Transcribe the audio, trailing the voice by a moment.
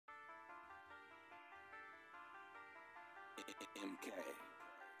MK.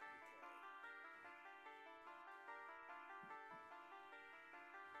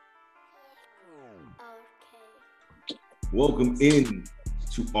 Welcome in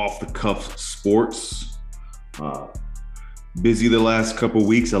to Off the Cuff Sports. Busy the last couple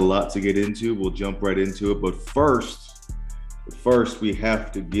weeks, a lot to get into. We'll jump right into it. But first we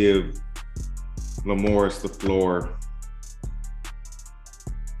have to give Lamorris the floor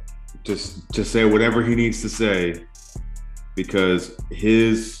just to say whatever he needs to say, because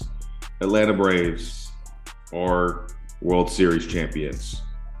his Atlanta Braves are World Series champions.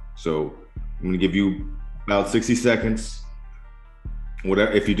 So I'm going to give you about 60 seconds.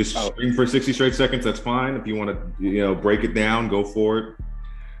 Whatever, if you just scream for 60 straight seconds, that's fine. If you want to, break it down, go for it.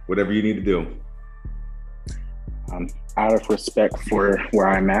 Whatever you need to do. Out of respect for where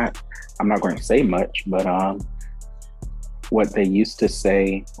I'm at, I'm not going to say much, but what they used to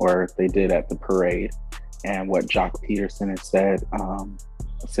say, or they did at the parade, and what Joc Pederson has said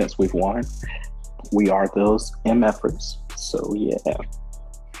since we've won, we are those MFers. So yeah.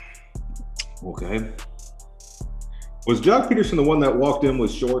 Okay. Was Joc Pederson the one that walked in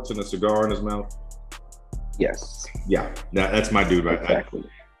with shorts and a cigar in his mouth? Yes. Yeah, that's my dude, right? Exactly.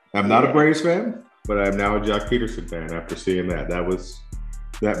 I'm not a Braves fan, but I'm now a Joc Pederson fan after seeing that.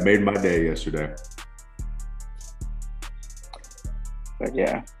 That made my day yesterday. But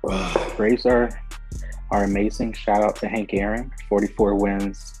yeah, Braves are amazing. Shout out to Hank Aaron, 44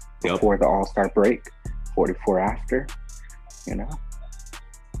 wins before the All-Star break, 44 after,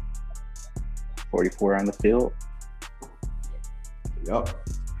 44 on the field. Yep.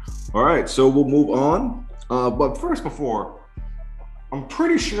 All right, so we'll move on. But first, I'm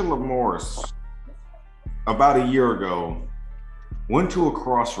pretty sure Lamorris, about a year ago, went to a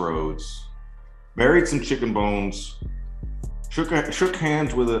crossroads, buried some chicken bones, shook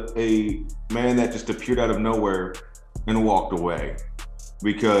hands with a man that just appeared out of nowhere and walked away,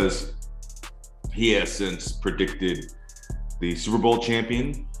 because he has since predicted the Super Bowl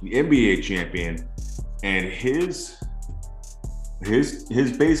champion, the NBA champion, and his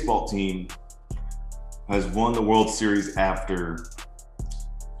baseball team has won the World Series after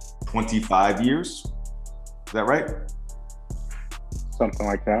 25 years. Is that right? Something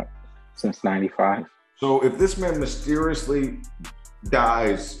like that, since 95. So if this man mysteriously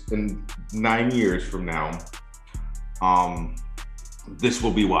dies in 9 years from now, this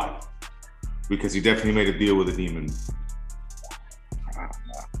will be why. Because he definitely made a deal with a demon.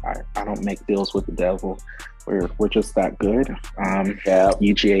 I don't make deals with the devil. We're just that good.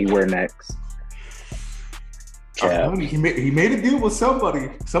 UGA, we're next. He made a deal with somebody.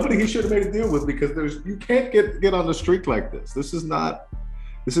 Somebody he should have made a deal with, because you can't get on a streak like this. This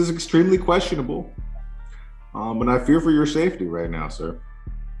is extremely questionable. And I fear for your safety right now, sir.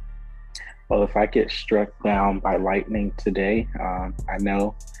 Well, if I get struck down by lightning today, I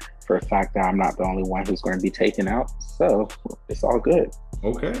know for a fact that I'm not the only one who's going to be taken out. So it's all good.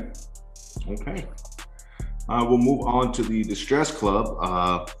 Okay. We'll move on to the Distress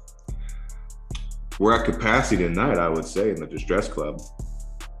Club. We're at capacity tonight, I would say, in the Distress Club.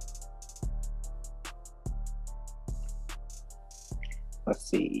 Let's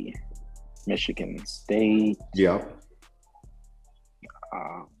see. Michigan State. Yeah.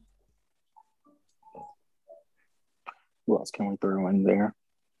 Who else can we throw in there?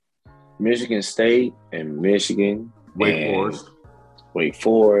 Michigan State and Michigan. Wake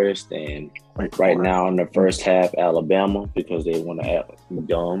Forest, and right now in the first half, Alabama, because they want to act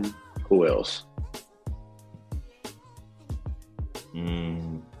dumb. Who else? I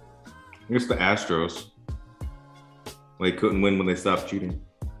guess the Astros. They couldn't win when they stopped cheating.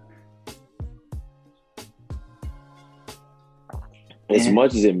 As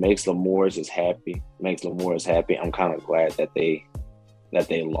much as it makes Lamorris happy, I'm kind of glad that they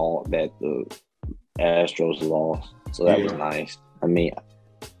lost, that the Astros lost. So that was nice. I mean,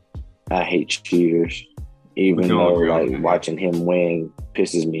 I hate cheaters, even though watching him win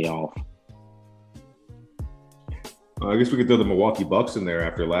pisses me off. I guess we could throw the Milwaukee Bucks in there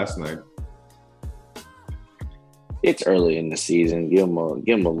after last night. It's early in the season. Give them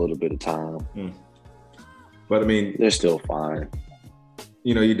a little bit of time. But I mean, they're still fine.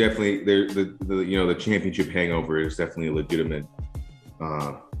 You definitely the championship hangover is definitely a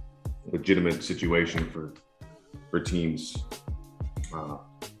legitimate situation for teams.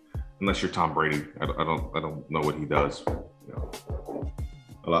 Unless you're Tom Brady, I don't know what he does.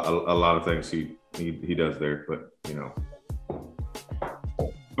 A lot of things he does there, but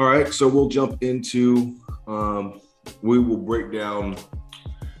All right, so we'll jump into. We will break down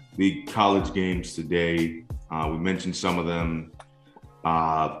the college games today. We mentioned some of them.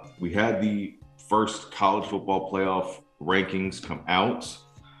 We had the first college football playoff rankings come out,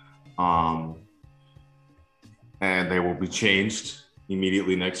 and they will be changed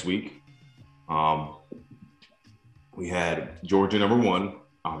immediately next week. We had Georgia number 1,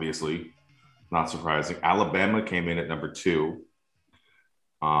 obviously, not surprising. Alabama came in at number 2,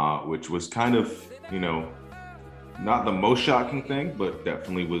 which was kind of, not the most shocking thing, but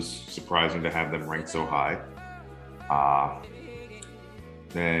definitely was surprising to have them ranked so high.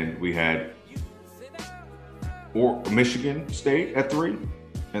 Then we had Michigan State at 3,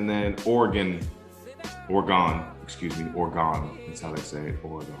 and then Oregon, that's how they say it,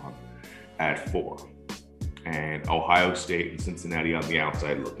 Oregon, at 4. And Ohio State and Cincinnati on the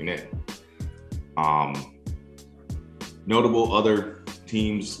outside looking in. Notable other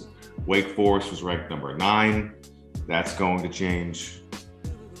teams, Wake Forest was ranked number 9. That's going to change.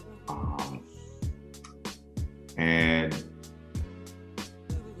 And I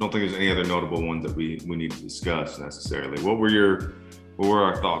don't think there's any other notable ones that we need to discuss necessarily. What were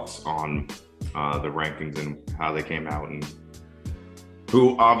our thoughts on the rankings and how they came out, and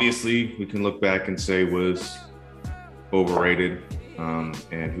who obviously we can look back and say was overrated,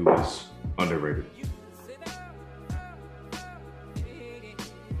 and who was underrated?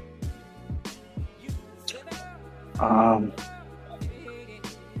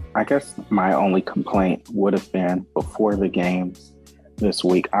 I guess my only complaint would have been before the games this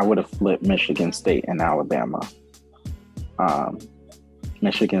week, I would have flipped Michigan State and Alabama.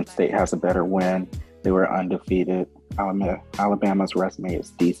 Michigan State has a better win. They were undefeated. Alabama's resume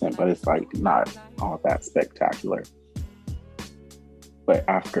is decent, but it's like not all that spectacular. But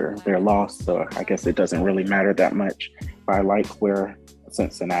after their loss, so I guess it doesn't really matter that much. But I like where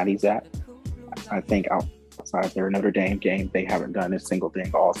Cincinnati's at. I think outside their Notre Dame game, they haven't done a single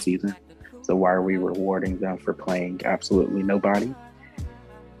thing all season. So why are we rewarding them for playing absolutely nobody?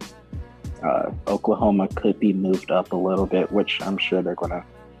 Oklahoma could be moved up a little bit, which I'm sure they're gonna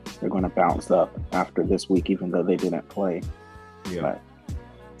bounce up after this week, even though they didn't play. Yeah, but,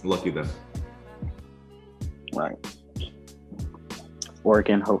 lucky them. Right.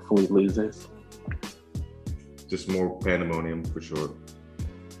 Oregon hopefully loses. Just more pandemonium for sure.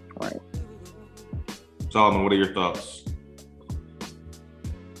 Right. Solomon, what are your thoughts?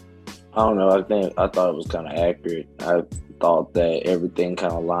 I don't know. I thought it was kind of accurate. I thought that everything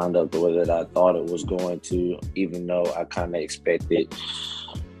kind of lined up the way that I thought it was going to, even though I kind of expected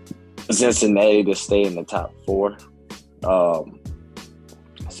Cincinnati to stay in the top 4.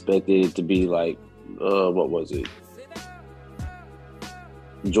 Expected it to be like, what was it?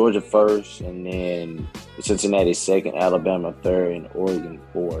 Georgia first, and then Cincinnati second, Alabama third, and Oregon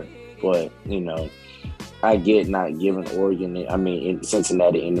fourth. But, I get not giving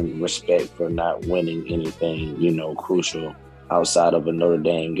Cincinnati any respect for not winning anything, crucial outside of a Notre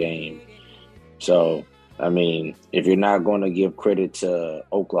Dame game. So, if you're not going to give credit to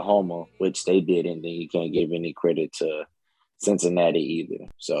Oklahoma, which they didn't, then you can't give any credit to Cincinnati either.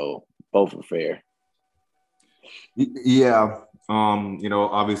 So, both are fair. Yeah.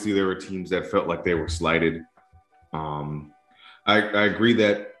 Obviously there were teams that felt like they were slighted. I agree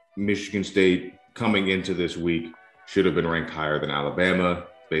that Michigan State coming into this week should have been ranked higher than Alabama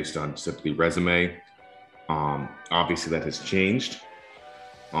based on simply resume. Obviously that has changed.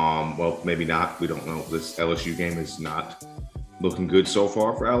 Well, maybe not. We don't know. This LSU game is not looking good so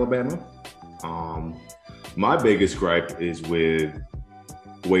far for Alabama. My biggest gripe is with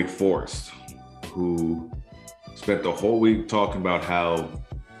Wake Forest, who spent the whole week talking about how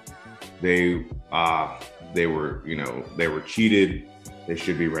they were cheated. They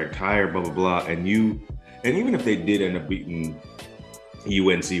should be ranked higher, blah, blah, blah. And even if they did end up beating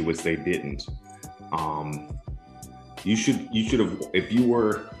UNC, which they didn't, you should have, if you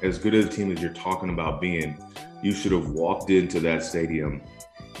were as good a team as you're talking about being, you should have walked into that stadium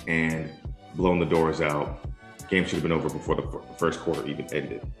and blown the doors out. Game should have been over before the first quarter even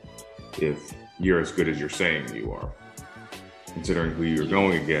ended. If you're as good as you're saying you are, considering who you're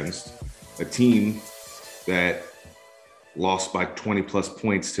going against, a team that lost by 20 plus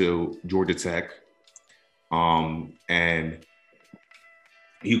points to Georgia Tech, and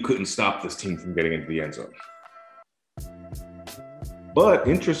you couldn't stop this team from getting into the end zone. But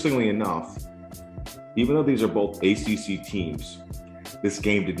interestingly enough, even though these are both ACC teams, this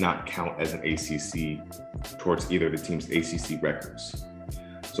game did not count as an ACC towards either of the team's ACC records.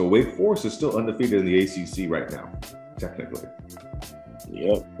 So Wake Forest is still undefeated in the ACC right now, technically.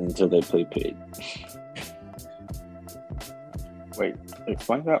 Yep, until they play Pitt. Wait,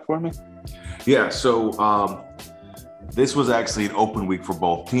 explain that for me. Yeah, so this was actually an open week for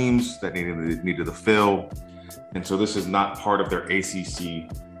both teams that needed the fill. And so this is not part of their ACC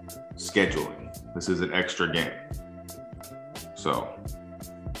scheduling. This is an extra game. So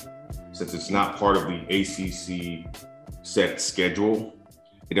since it's not part of the ACC set schedule,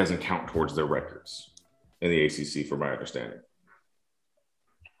 it doesn't count towards their records in the ACC, from my understanding.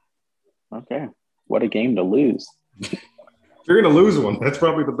 Okay. What a game to lose. If you're going to lose one, that's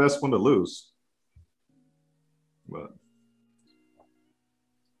probably the best one to lose. But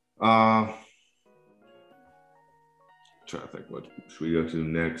trying to think, what should we go to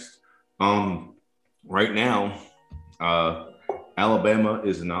next? Right now, Alabama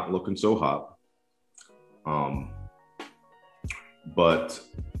is not looking so hot. But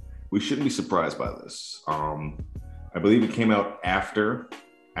we shouldn't be surprised by this. I believe it came out after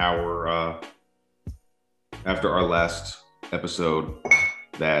our last episode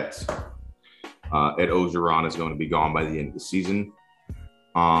that Ed Ogeron is going to be gone by the end of the season.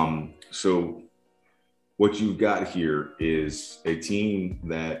 So what you've got here is a team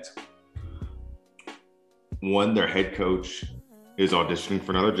that, one, their head coach is auditioning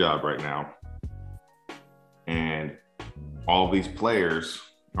for another job right now. And all of these players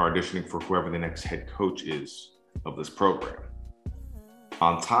are auditioning for whoever the next head coach is of this program.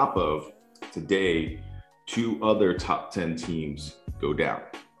 On top of today, 2 other top 10 teams go down.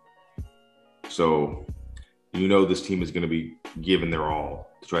 So this team is going to be giving their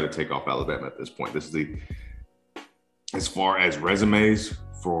all to try to take off Alabama at this point. This is as far as resumes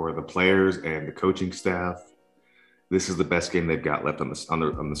for the players and the coaching staff, this is the best game they've got left on the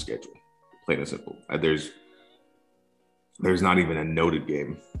schedule. Plain and simple. There's not even a noted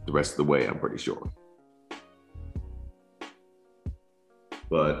game the rest of the way, I'm pretty sure.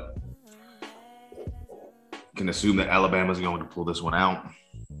 But can assume that Alabama's going to pull this one out.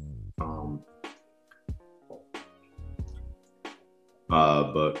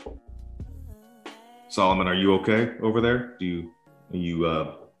 But Solomon, are you okay over there? Are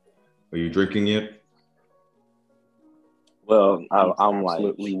you drinking yet? Well, I'm like, I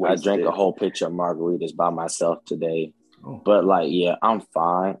drank wasted. a whole pitcher of margaritas by myself today. Oh. But yeah, I'm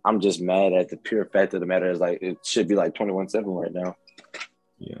fine. I'm just mad at the pure fact of the matter is it should be 21-7 right now.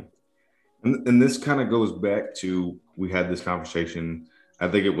 Yeah. And this kind of goes back to, we had this conversation, I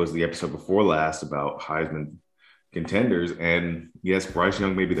think it was the episode before last, about Heisman contenders. And yes, Bryce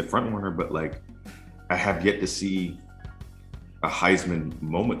Young may be the front runner, but I have yet to see a Heisman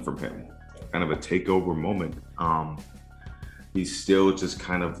moment from him, kind of a takeover moment. He's still just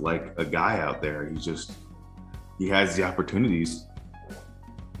kind of like a guy out there. He has the opportunities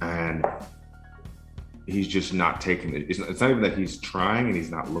and he's just not taking it. It's not even that he's trying and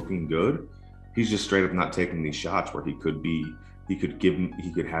he's not looking good. He's just straight up not taking these shots where he could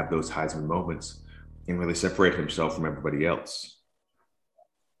have those Heisman moments and really separate himself from everybody else.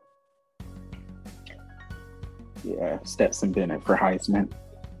 Yeah, Stetson Bennett for Heisman.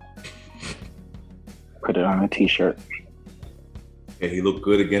 Put it on a t-shirt. Yeah, he looked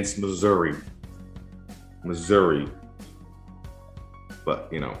good against Missouri.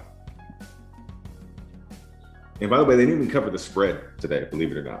 But, And by the way, they didn't even cover the spread today,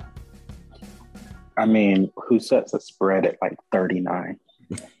 believe it or not. I mean, who sets a spread at 39?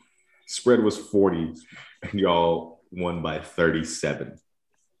 Spread was 40, and y'all won by 37.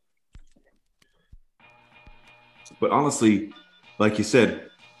 But honestly, like you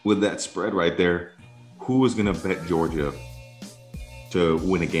said, with that spread right there, who was going to bet Georgia to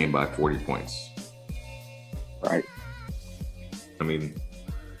win a game by 40 points? Right. I mean,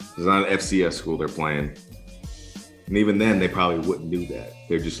 it's not an FCS school they're playing. And even then, they probably wouldn't do that.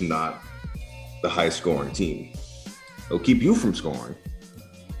 They're just not the high-scoring team. They'll keep you from scoring,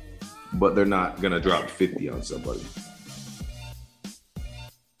 but they're not going to drop 50 on somebody.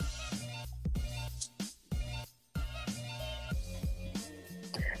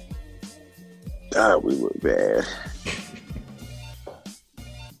 God, we look bad.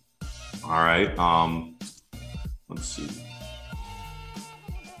 All right. Let's see.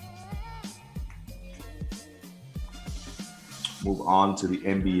 Move on to the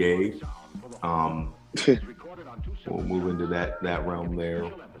NBA. We'll move into that realm there.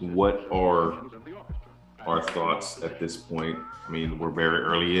 What are our thoughts at this point? I mean, we're very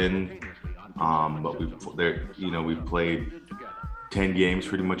early in, but we've played 10 games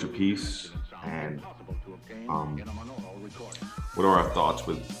pretty much apiece. And what are our thoughts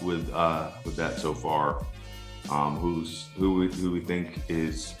with that so far? Who we think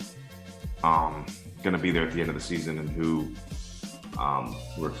is going to be there at the end of the season, and who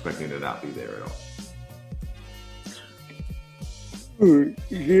we're expecting to not be there at all?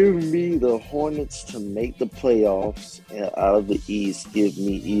 Give me the Hornets to make the playoffs, and out of the East, give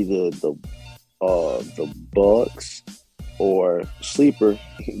me either the Bucks or sleeper.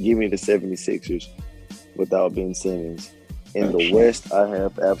 Give me the 76ers without Ben Simmons. In the West, I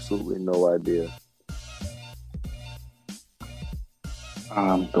have absolutely no idea.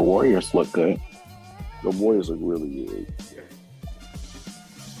 The Warriors look good. The Warriors look really good.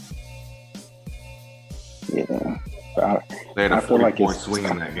 Yeah. They had a I feel like 40-point swing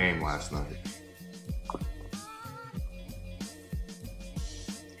in that game last night.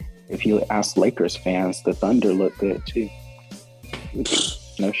 If you ask Lakers fans, the Thunder look good too.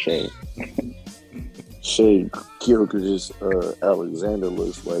 No shade. Shade Gilgeous Alexander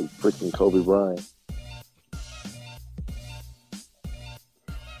looks like freaking Kobe Bryant.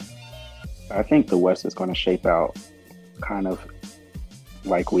 I think the West is going to shape out kind of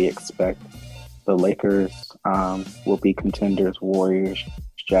like we expect. The Lakers will be contenders, Warriors,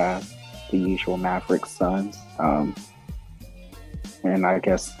 Jazz, the usual Mavericks, Suns. And I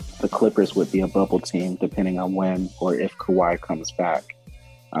guess the Clippers would be a bubble team depending on when or if Kawhi comes back.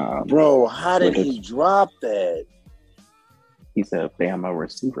 Bro, how did he drop that? He's a Bama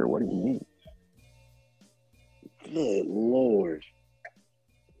receiver. What do you mean? Good Lord.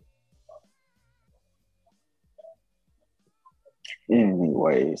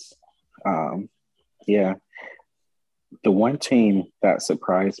 Anyways, yeah. The one team that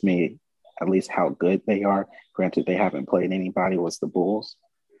surprised me, at least how good they are, granted they haven't played anybody, was the Bulls.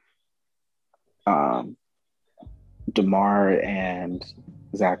 DeMar and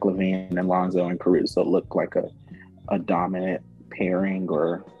Zach LaVine and Lonzo and Caruso look like a dominant pairing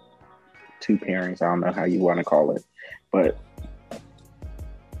or two pairings. I don't know how you want to call it, but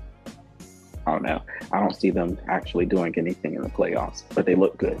I don't know. I don't see them actually doing anything in the playoffs, but they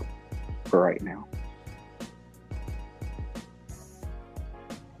look good for right now.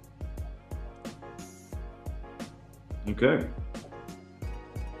 Okay.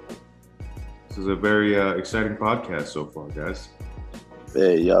 This is a very exciting podcast so far, guys.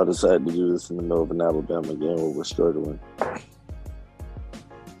 Hey, y'all decided to do this in the middle of an Alabama game where we're struggling.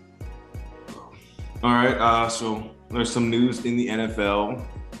 All right, so there's some news in the NFL.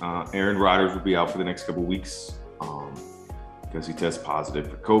 Aaron Rodgers will be out for the next couple of weeks because he tested positive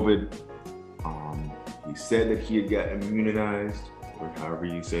for COVID. He said that he had got immunized, or however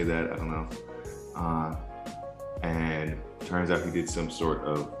you say that, I don't know. And turns out he did some sort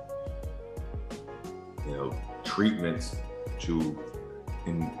of, treatment to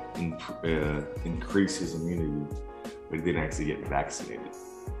increase his immunity, but he didn't actually get vaccinated.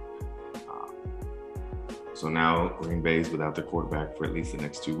 So now Green Bay's without their quarterback for at least the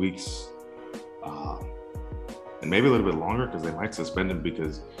next 2 weeks. And maybe a little bit longer because they might suspend him,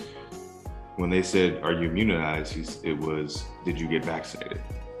 because when they said, "Are you immunized?" it was, "Did you get vaccinated?"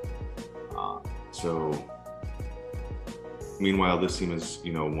 So meanwhile, this team has,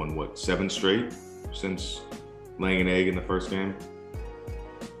 won 7 straight since laying an egg in the first game.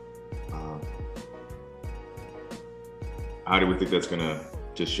 How do we think that's going to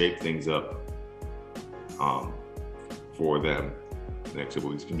just shape things up for them the next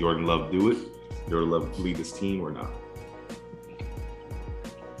couple weeks? Can Jordan Love do it? Jordan Love lead this team or not?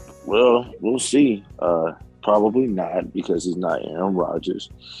 Well, we'll see. Probably not, because he's not Aaron Rodgers.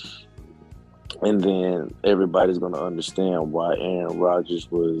 And then everybody's going to understand why Aaron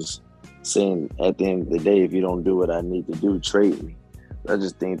Rodgers was saying at the end of the day, if you don't do what I need to do, trade me. I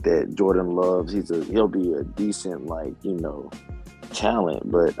just think that Jordan Love, he'll be a decent, talent,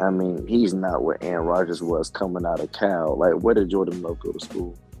 but I mean, he's not what Aaron Rodgers was coming out of Cal. Like, where did Jordan Love go to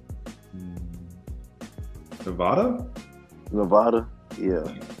school? Nevada? Yeah.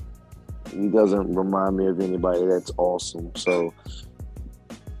 He doesn't remind me of anybody that's awesome. So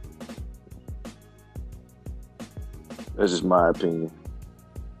that's just my opinion.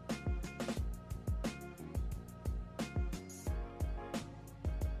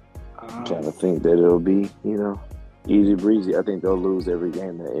 I'm trying to think that it'll be, easy breezy. I think they'll lose every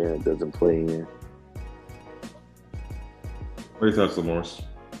game that Aaron doesn't play in. What are your thoughts, Lamorse?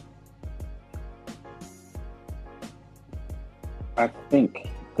 I think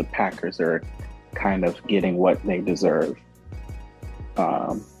the Packers are kind of getting what they deserve,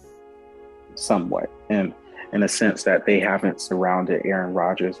 somewhat, and in a sense that they haven't surrounded Aaron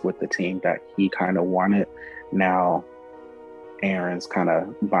Rodgers with the team that he kind of wanted. Now Aaron's kind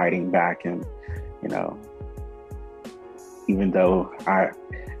of biting back, and even though I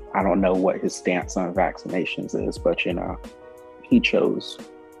don't know what his stance on vaccinations is, but he chose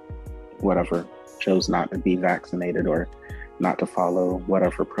not to be vaccinated or not to follow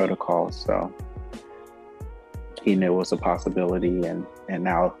whatever protocols. So he knew it was a possibility, and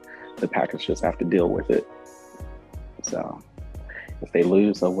now the Packers just have to deal with it. So if they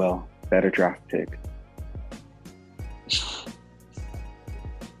lose, oh well, better draft pick.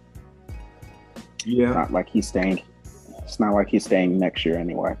 Yeah. It's not like he's staying next year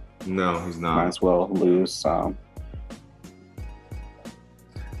anyway. No, he's not. Might as well lose. I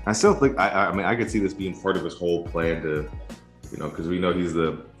still think I mean I could see this being part of his whole plan to, because we know he's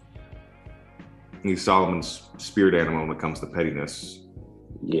Solomon's spirit animal when it comes to pettiness.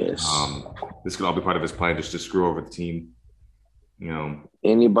 Yes. This could all be part of his plan just to screw over the team.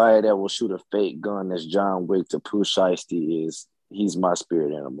 Anybody that will shoot a fake gun as John Wick to Pooh Shiesty he's my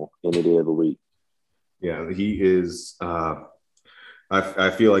spirit animal any day of the week. Yeah, he is.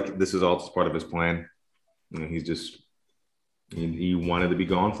 I feel like this is all just part of his plan. He's just he wanted to be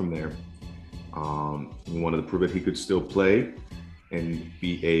gone from there. He wanted to prove that he could still play and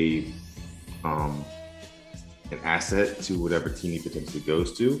be an asset to whatever team he potentially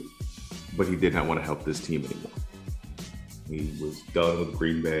goes to, but he did not want to help this team anymore. He was done with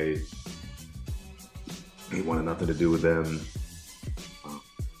Green Bay. He wanted nothing to do with them.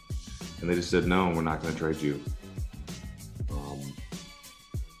 And they just said, no, we're not going to trade you.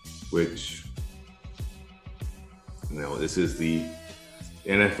 Which, this is the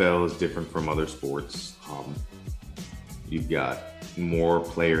NFL is different from other sports. You've got more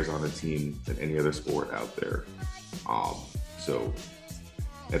players on a team than any other sport out there. So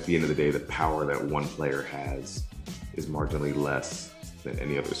at the end of the day, the power that one player has is marginally less than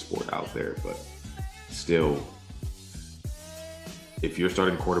any other sport out there. But still, if your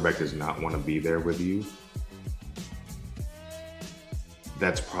starting quarterback does not want to be there with you,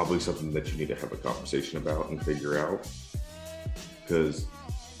 that's probably something that you need to have a conversation about and figure out. Because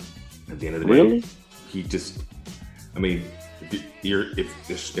at the end of the day, he just, if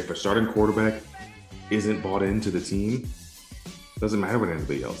a starting quarterback isn't bought into the team, doesn't matter what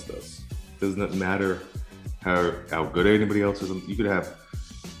anybody else does. Doesn't matter how good anybody else is. You could have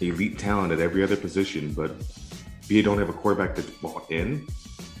elite talent at every other position, but if you don't have a quarterback that's bought in,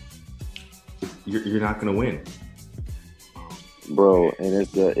 you're not going to win. Bro, and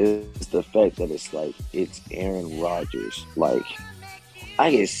it's the fact that it's Aaron Rodgers. Like,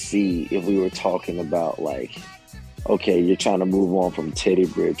 I can see if we were talking about okay, you're trying to move on from Teddy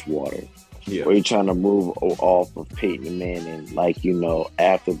Bridgewater. Yeah. Or you're trying to move off of Peyton Manning,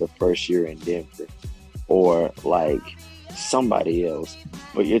 after the first year in Denver. Or somebody else.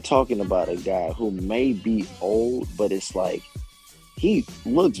 But you're talking about a guy who may be old, but it's he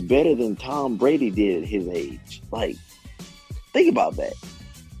looks better than Tom Brady did at his age. Think about that.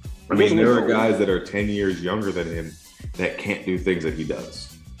 There are guys that are 10 years younger than him that can't do things that he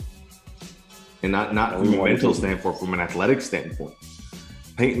does. And not from a mental standpoint, from an athletic standpoint.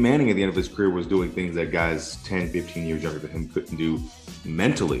 Peyton Manning at the end of his career was doing things that guys 10, 15 years younger than him couldn't do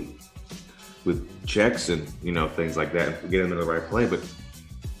mentally with checks and, things like that and get him in the right play.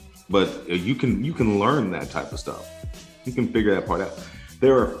 But you can learn that type of stuff. You can figure that part out.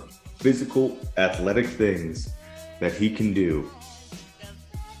 There are physical, athletic things that he can do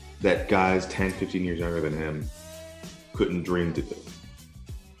that guys 10, 15 years younger than him couldn't dream to do.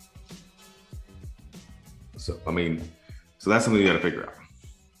 So that's something you got to figure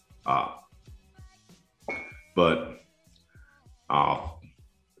out. But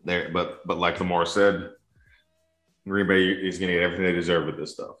like Lamar said, Green Bay is going to get everything they deserve with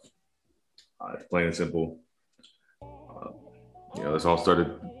this stuff. It's plain and simple. This all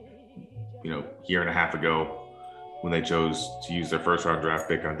started, year and a half ago when they chose to use their first round draft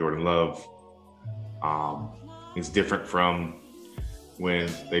pick on Jordan Love. It's different from when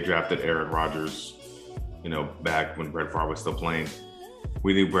they drafted Aaron Rodgers, back when Brett Favre was still playing.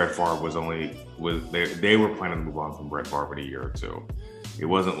 We knew Brett Favre they were planning to move on from Brett Favre in a year or two. It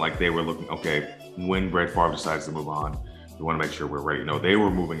wasn't like they were looking, okay, when Brett Favre decides to move on, we want to make sure we're ready. No, they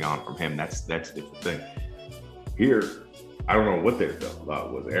were moving on from him. That's a different thing. Here, I don't know what they felt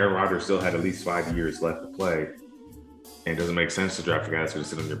about was Aaron Rodgers still had at least 5 years left to play. And it doesn't make sense to draft a guy that's going to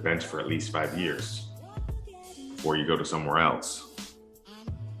sit on your bench for at least 5 years before you go to somewhere else.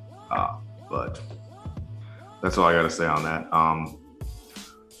 But that's all I got to say on that.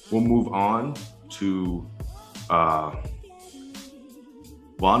 We'll move on to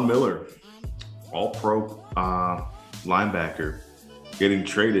Von Miller, all-pro linebacker, getting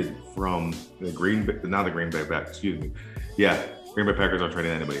traded from the Green Bay Packers aren't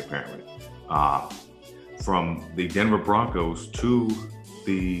trading anybody apparently. From the Denver Broncos to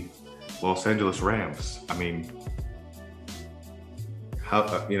the Los Angeles Rams.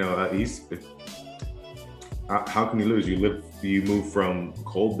 How can you lose? You move from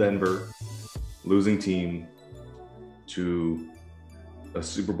cold Denver, losing team, to a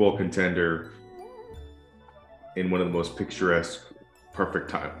Super Bowl contender in one of the most picturesque,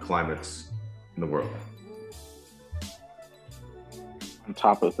 perfect climates in the world. on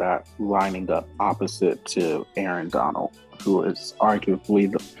top of that, lining up opposite to Aaron Donald, who is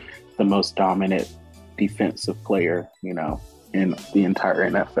arguably the most dominant defensive player, you know, in the entire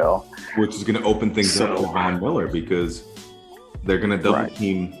NFL. Which is going to open things up for Von Miller because they're going to double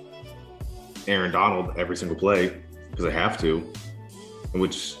team Aaron Donald every single play because they have to,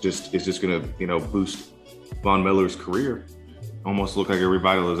 which just is just going to, you know, boost Von Miller's career. Almost look like a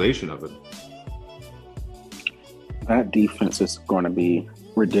revitalization of it. That defense is going to be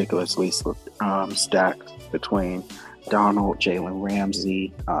ridiculously stacked between Donald, Jalen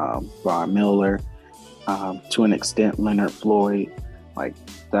Ramsey, Von Miller, to an extent Leonard Floyd. Like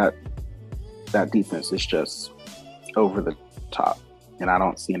that defense is just over the top, and I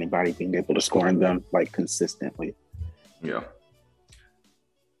don't see anybody being able to score in them like consistently. Yeah,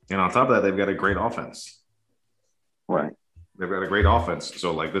 and on top of that, they've got a great offense. Right, they've got a great offense.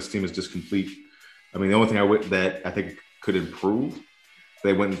 So like this team is just complete. I mean, the only thing that I think could improve,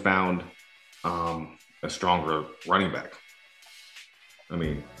 they went and found a stronger running back. I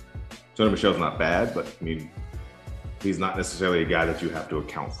mean, Jonah Michelle's not bad, but I mean, he's not necessarily a guy that you have to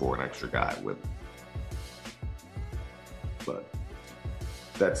account for an extra guy with. But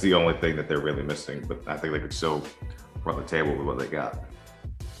that's the only thing that they're really missing. But I think they could still run the table with what they got.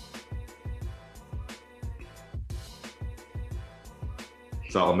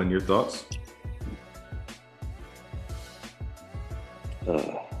 Solomon, your thoughts?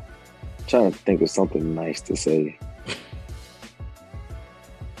 Trying to think of something nice to say.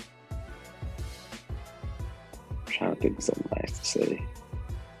 Trying to think of something nice to say.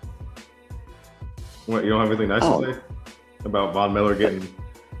 What, you don't have anything nice to say about Von Miller getting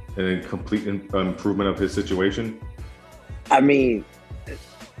a complete improvement of his situation? I mean,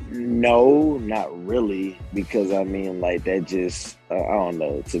 no, not really, because I mean, like that just I don't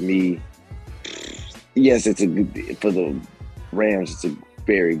know. To me, yes, it's a good for the Rams. It's a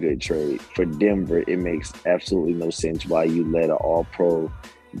very good trade. For Denver, it makes absolutely no sense why you let an all-pro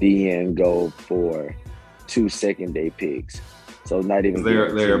DN go for 2 second-day picks. So not even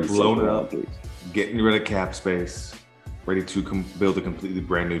they're blown up, getting rid of cap space, ready to build a completely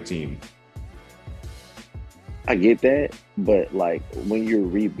brand new team. I get that, but like when you're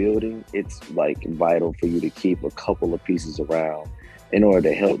rebuilding, it's like vital for you to keep a couple of pieces around in order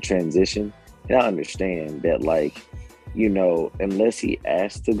to help transition. And I understand that, like, you know, unless he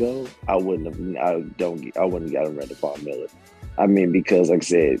asked to go, I wouldn't have got him rid of Von Miller. I mean, because like I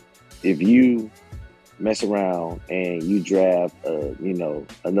said, if you mess around and you draft, you know,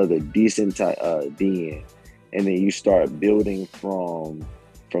 another decent DN, and then you start building from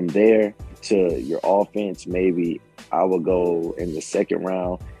there to your offense, maybe I would go in the second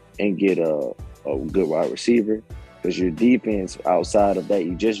round and get a good wide receiver, because your defense outside of that,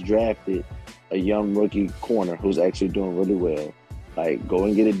 you just drafted a young rookie corner who's actually doing really well. Like, go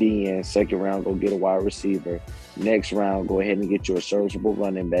and get a DN. Second round, go get a wide receiver. Next round, go ahead and get you a serviceable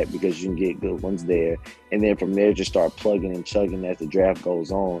running back because you can get good ones there. And then from there, just start plugging and chugging as the draft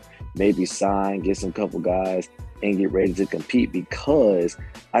goes on. Maybe sign, get some couple guys, and get ready to compete, because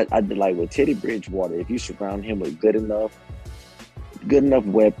I did like with Teddy Bridgewater, if you surround him with good enough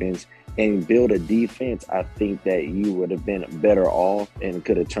weapons and build a defense, I think that you would have been better off and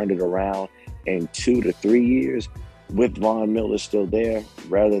could have turned it around in 2 to 3 years with Von Miller still there,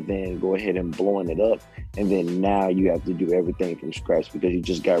 rather than go ahead and blowing it up. And then now you have to do everything from scratch because you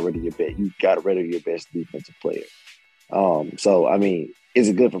just got rid of your best defensive player. So, I mean, is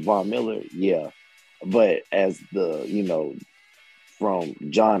it good for Von Miller? Yeah. But as the, you know, from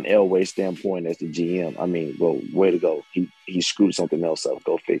John Elway's standpoint as the GM, I mean, well, way to go. He screwed something else up.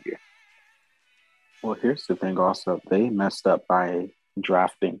 Go figure. Well, here's the thing also. They messed up by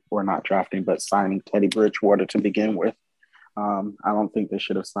signing Teddy Bridgewater to begin with. I don't think they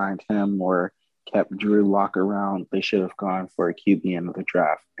should have signed him or kept Drew Lock around. They should have gone for a QB in the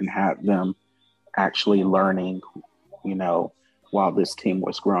draft and had them actually learning, you know, while this team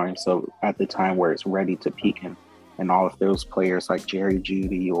was growing. So at the time where it's ready to peak, and all of those players like Jerry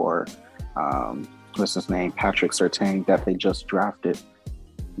Jeudy or Patrick Surtain that they just drafted,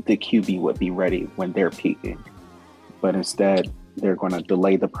 the QB would be ready when they're peaking. But instead, they're going to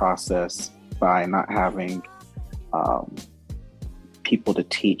delay the process by not having people to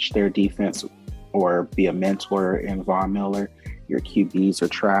teach their defense or be a mentor in Von Miller. Your QBs are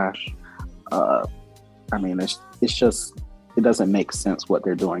trash. I mean, it's just, it doesn't make sense what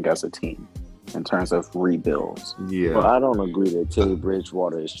they're doing as a team in terms of rebuilds. Yeah. Well, I don't agree that Teddy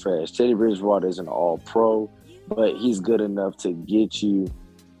Bridgewater is trash. Teddy Bridgewater is an all-pro, but he's good enough to get you.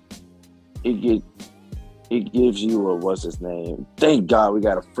 It gives you a, what's his name? Thank God we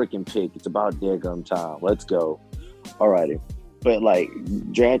got a freaking pick. It's about daggum time. Let's go. All righty. But like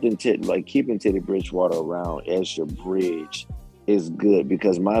drafting like keeping Teddy Bridgewater around as your bridge is good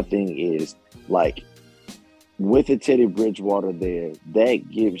because my thing is like with a Teddy Bridgewater there, that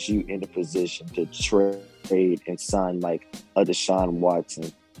gives you in a position to trade and sign like a Deshaun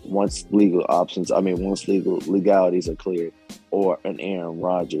Watson once legal legalities are cleared, or an Aaron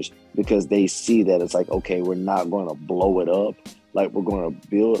Rodgers, because they see that it's like, okay, we're not going to blow it up. Like we're going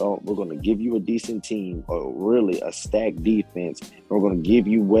to give you a decent team, or really a stacked defense. And we're going to give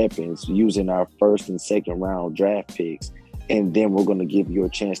you weapons using our first and second round draft picks. And then we're going to give you a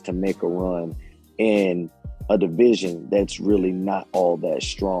chance to make a run in a division that's really not all that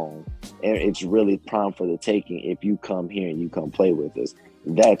strong. And it's really prime for the taking if you come here and you come play with us.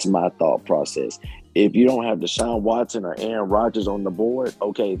 That's my thought process. If you don't have Deshaun Watson or Aaron Rodgers on the board,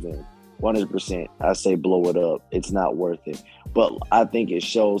 okay, then 100%, I say blow it up. It's not worth it. But I think it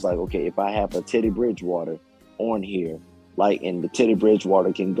shows like, okay, if I have a Teddy Bridgewater on here, like, and the Teddy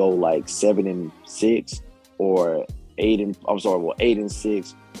Bridgewater can go like 7-6 or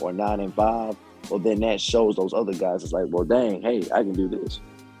 8-6 or 9-5. Well, then that shows those other guys. It's like, well, dang, hey, I can do this.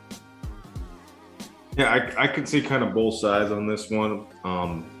 Yeah, I can see kind of both sides on this one.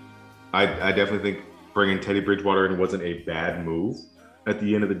 I definitely think bringing Teddy Bridgewater in wasn't a bad move at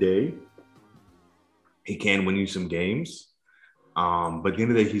the end of the day. He can win you some games. But at the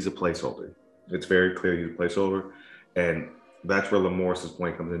end of the day, he's a placeholder. It's very clear he's a placeholder. And that's where Lamore's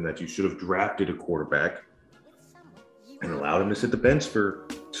point comes in, that you should have drafted a quarterback and allowed him to sit the bench for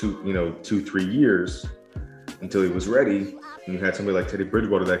 2-3 years until he was ready. And you had somebody like Teddy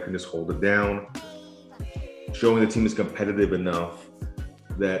Bridgewater that can just hold it down, showing the team is competitive enough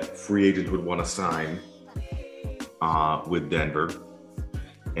that free agents would want to sign with Denver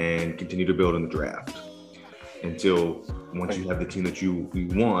and continue to build in the draft until once you have the team that you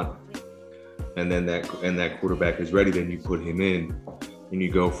want, and then that quarterback is ready, then you put him in and you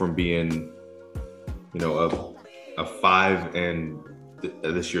go from being, a 5 and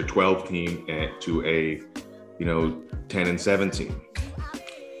this year 12 team to a 10-7 team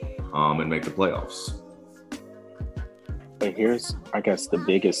and make the playoffs. But here's, I guess, the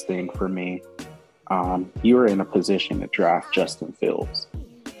biggest thing for me. You were in a position to draft Justin Fields,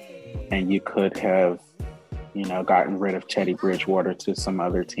 and you could have, gotten rid of Teddy Bridgewater to some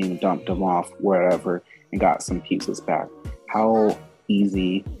other team, dumped him off wherever, and got some pieces back. How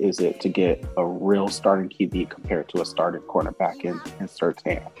easy is it to get a real starting QB compared to a starting cornerback in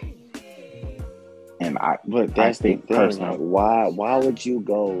Surtain? And I think personally, why would you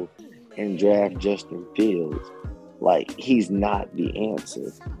go and draft Justin Fields? Like, he's not the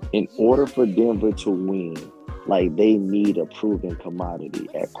answer. In order for Denver to win, like, they need a proven commodity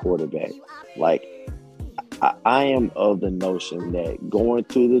at quarterback. Like, I am of the notion that going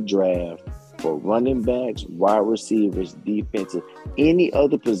through the draft for running backs, wide receivers, defensive, any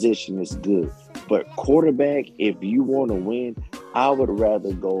other position is good. But quarterback, if you want to win, I would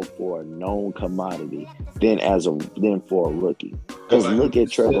rather go for a known commodity than for a rookie. Because look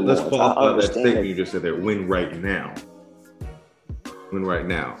at Trevor Lawrence. Let's qualify that statement you just said there. Win right now. Win right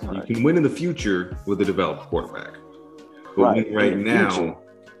now. Right. You can win in the future with a developed quarterback. But win right now,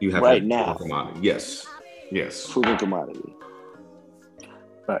 you have right to now. Commodity. Yes. Proven commodity.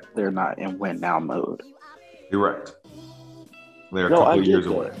 But they're not in win now mode. You're right. They're a couple of years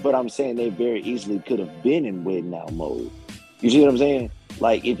away. But I'm saying they very easily could have been in win now mode. You see what I'm saying?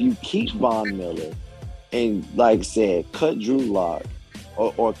 Like, if you keep Von Miller and, like I said, cut Drew Lock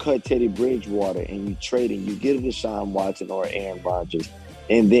or cut Teddy Bridgewater, and you trade and you get a Deshaun Watson or Aaron Rodgers,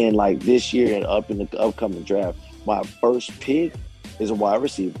 and then like this year and up in the upcoming draft, my first pick is a wide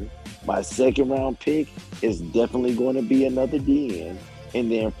receiver. My second round pick is definitely going to be another DN.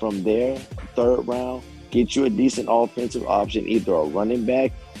 And then from there, third round, get you a decent offensive option, either a running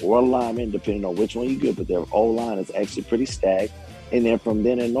back or a lineman, depending on which one you get. But their O-line is actually pretty stacked. And then from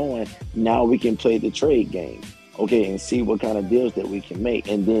then and on, now we can play the trade game, okay, and see what kind of deals that we can make.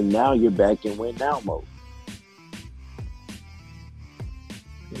 And then now you're back in win now mode.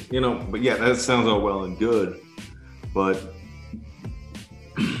 But yeah, that sounds all well and good. But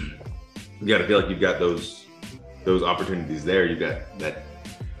you got to feel like you've got those opportunities there. You got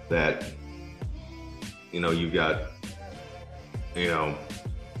that you've got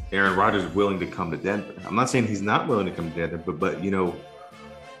Aaron Rodgers willing to come to Denver. I'm not saying he's not willing to come to Denver, but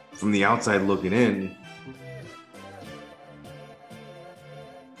from the outside looking in,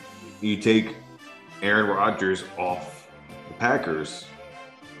 you take Aaron Rodgers off the Packers,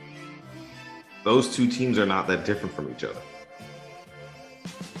 those two teams are not that different from each other.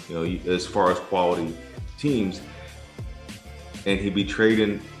 As far as quality teams, and he'd be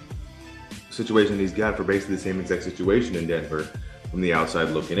trading situation he's got for basically the same exact situation in Denver from the outside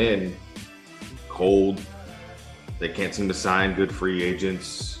looking in. Cold. They can't seem to sign good free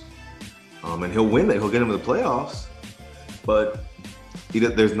agents. And he'll win that. He'll get him to the playoffs. But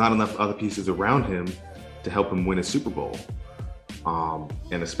there's not enough other pieces around him to help him win a Super Bowl.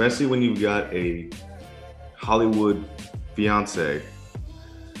 And especially when you've got a Hollywood fiance,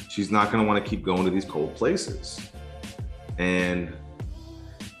 she's not going to want to keep going to these cold places. And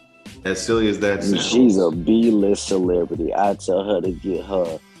as silly as that sounds, she's a B-list celebrity. I tell her to get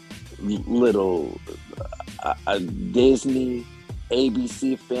her little Disney,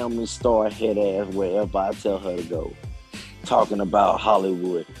 ABC Family Star head ass wherever I tell her to go. Talking about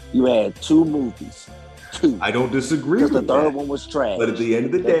Hollywood. You had 2 movies. 2. I don't disagree with the third that. One was trash. But at the end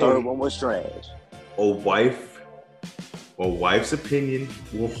of the day, the third one was trash. A wife's opinion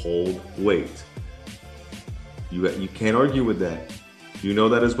will hold weight. You can't argue with that. You know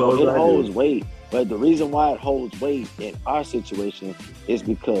that as well as I do. It holds weight, but the reason why it holds weight in our situation is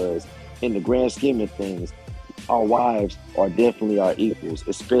because in the grand scheme of things, our wives are definitely our equals,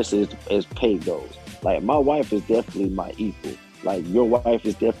 especially as pay goes. Like, my wife is definitely my equal. Like, your wife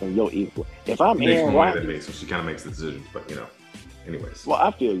is definitely your equal. If I'm Aaron Rodgers, so she kind of makes the decisions, but anyways. Well,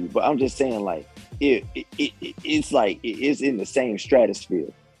 I feel you, but I'm just saying, like, it's like it's in the same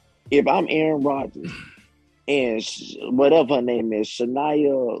stratosphere. If I'm Aaron Rodgers and whatever her name is,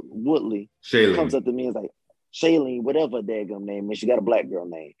 Shania Woodley, Shailene comes up to me and is like, Shailene, whatever her daggum name is, she got a black girl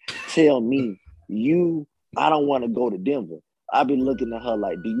name. Tell me, I don't want to go to Denver. I be looking at her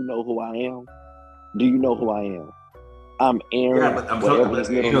like, do you know who I am? Do you know who I am? I'm Aaron. Yeah, but I'm talking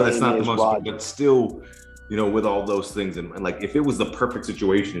about, that's not the most, Rodgers. But still, with all those things, and like, if it was the perfect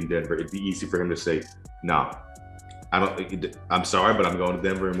situation in Denver, it'd be easy for him to say, nah, I'm sorry, but I'm going to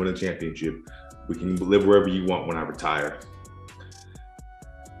Denver and win a championship. We can live wherever you want when I retire.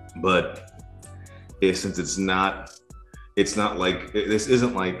 But since it's not like, this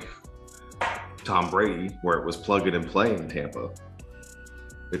isn't like Tom Brady where it was plug it and play in Tampa.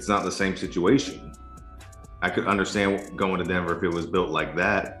 It's not the same situation. I could understand going to Denver if it was built like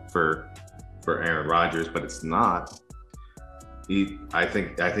that for Aaron Rodgers, but it's not. I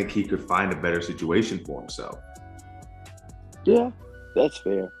think he could find a better situation for himself. Yeah, that's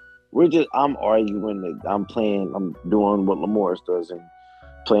fair. I'm arguing that I'm doing what Lamorris does and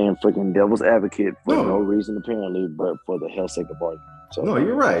playing freaking devil's advocate for no reason apparently, but for the hell's sake of argument. So, no,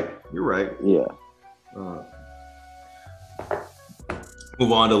 you're right. Yeah.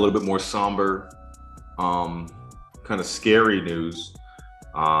 Move on to a little bit more somber, kind of scary news.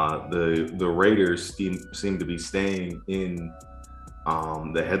 The Raiders seem to be staying in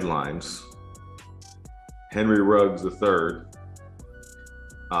the headlines. Henry Ruggs III,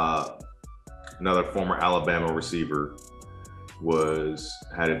 another former Alabama receiver,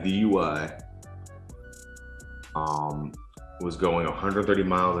 had a DUI, was going 130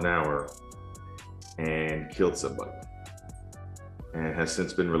 miles an hour and killed somebody, and has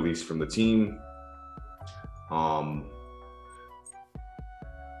since been released from the team. I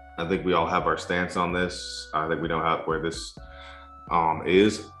think we all have our stance on this. I think we know where this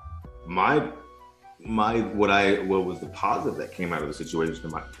is. What was the positive that came out of the situation,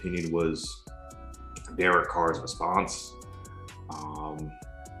 in my opinion, was Derek Carr's response.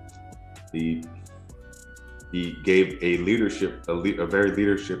 He gave a very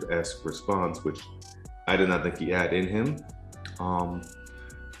leadership-esque response, which I did not think he had in him,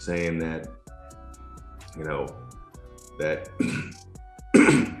 saying that, that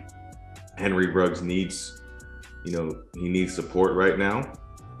Henry Ruggs needs support right now.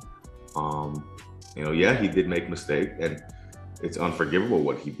 Yeah, he did make a mistake, and it's unforgivable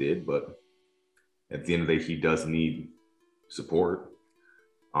what he did, but at the end of the day, he does need support.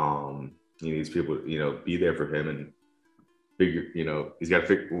 He needs people to, be there for him and figure, he's got to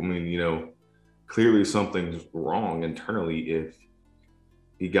figure, clearly something's wrong internally if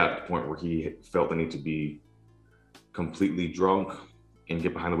he got to the point where he felt the need to be completely drunk and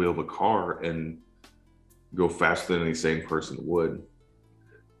get behind the wheel of a car and go faster than any sane person would.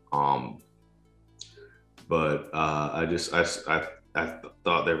 But I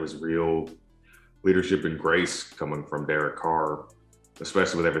thought there was real leadership and grace coming from Derek Carr,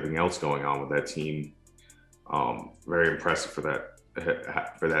 especially with everything else going on with that team. Very impressive for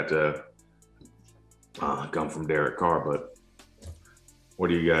that to come from Derek Carr. But what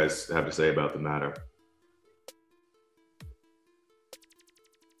do you guys have to say about the matter?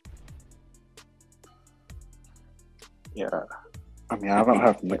 Yeah, I mean, I don't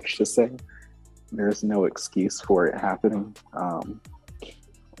have much to say. There's no excuse for it happening.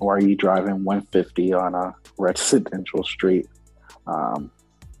 Or are you driving 150 on a residential street?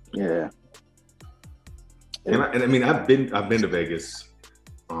 Yeah, And I mean, I've been to Vegas.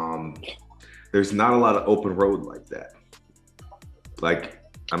 There's not a lot of open road like that. Like,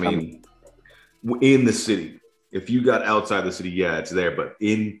 I mean, in the city, if you got outside the city, yeah, it's there. But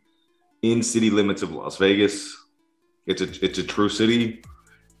in city limits of Las Vegas, it's a true city.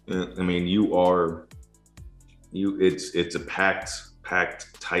 I mean, it's a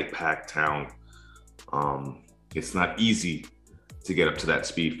packed town. It's not easy to get up to that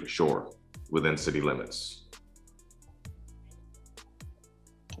speed for sure within city limits.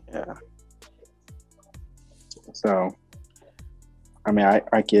 Yeah. So, I mean,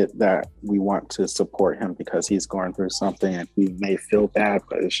 I get that we want to support him because he's going through something and we may feel bad,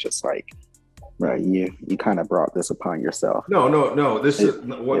 but it's just like, right, you kind of brought this upon yourself. No. This is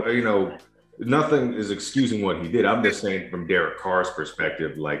what, you know, nothing is excusing what he did. I'm just saying from Derek Carr's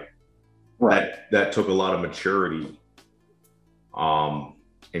perspective, like, right, that took a lot of maturity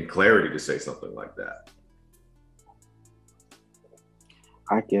and clarity to say something like that.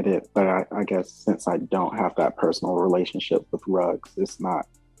 I get it, but I guess since I don't have that personal relationship with Ruggs, it's not,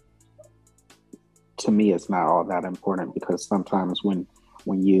 to me, it's not all that important, because sometimes when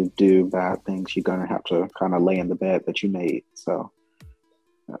you do bad things, you're gonna have to kind of lay in the bed that you made. So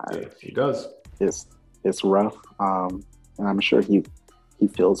yeah, he does. It's rough, and I'm sure he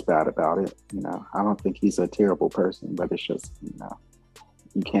feels bad about it. You know, I don't think he's a terrible person, but it's just, you know,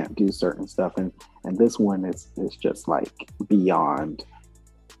 you can't do certain stuff, and this one is just like beyond,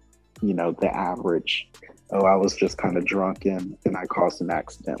 you know, the average. Oh, I was just kind of drunk and I caused an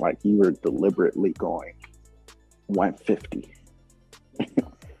accident. Like, you were deliberately going 150.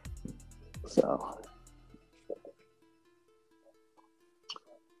 So,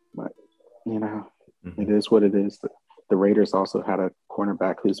 but you know, it is what it is. The Raiders also had a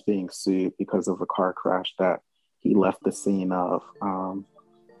cornerback who's being sued because of a car crash that he left the scene of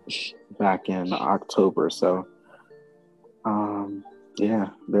back in October. So, yeah,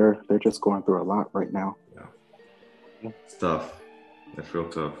 they're just going through a lot right now. Yeah, it's tough. That's real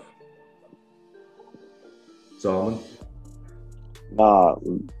tough. Solomon?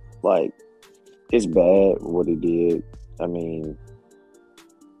 Like, it's bad what he did. I mean,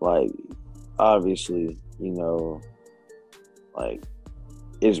 like, obviously, you know, like,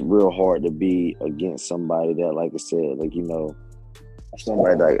 it's real hard to be against somebody that, like I said, like, you know,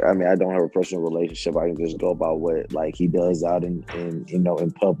 somebody like, I mean, I don't have a personal relationship. I can just go by what, like, he does out in you know,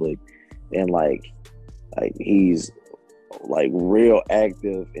 in public, and like he's like real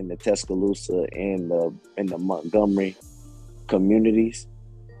active in the Tuscaloosa and the Montgomery communities,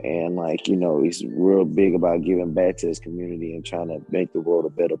 and like, you know, he's real big about giving back to his community and trying to make the world a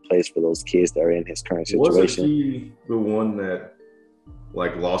better place for those kids that are in his current situation. Wasn't he the one that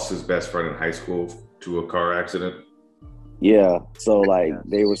like lost his best friend in high school to a car accident? Yeah, so like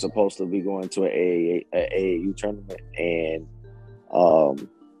they were supposed to be going to an AAU tournament, and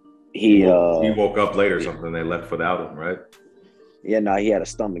he woke up late or something. They left without him, right? Yeah, no, he had a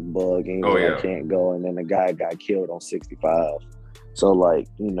stomach bug, and he was like, I can't go. And then the guy got killed on 65. So like,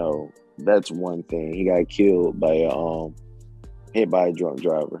 you know, that's one thing. He got killed by hit by a drunk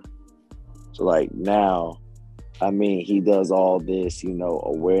driver. So like now, I mean, he does all this, you know,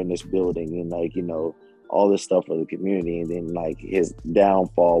 awareness building and like, you know, all this stuff for the community, and then like his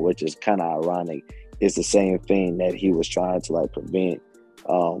downfall, which is kind of ironic, is the same thing that he was trying to like prevent.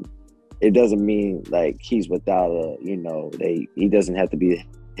 It doesn't mean like he's without a, you know, he doesn't have to be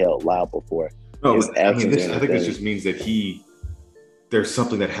held liable for his actions. I think this just means that there's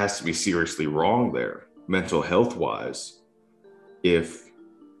something that has to be seriously wrong there, mental health wise, if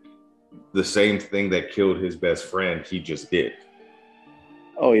the same thing that killed his best friend he just did.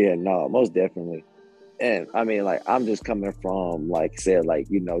 Oh yeah, no, most definitely. And I mean, like, I'm just coming from, like I said, like,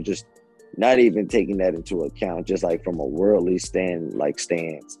 you know, just not even taking that into account, just like from a worldly stance,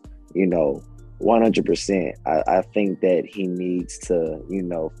 you know, 100%. I think that he needs to, you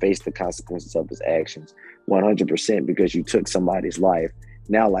know, face the consequences of his actions 100%, because you took somebody's life.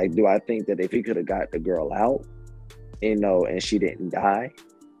 Now, like, do I think that if he could have got the girl out, you know, and she didn't die,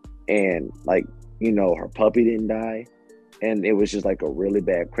 and like, you know, her puppy didn't die, and it was just like a really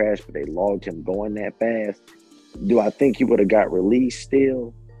bad crash, but they logged him going that fast, do I think he would have got released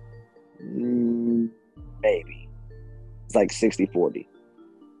still? Maybe. It's like 60-40.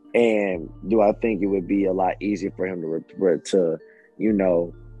 And do I think it would be a lot easier for him to you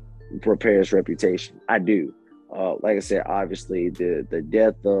know, prepare his reputation? I do. Like I said, obviously the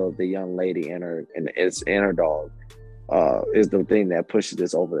death of the young lady and her dog is the thing that pushes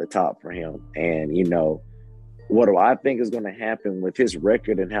this over the top for him. And, you know, what do I think is going to happen with his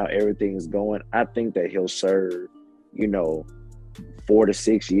record and how everything is going? I think that he'll serve, you know, 4 to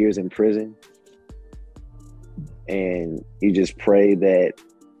 6 years in prison. and you just pray that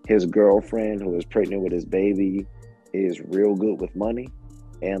his girlfriend, who is pregnant with his baby, is real good with money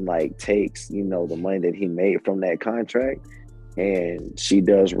and like takes, the money that he made from that contract, and she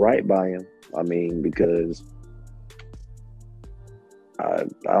does right by him. I mean, because I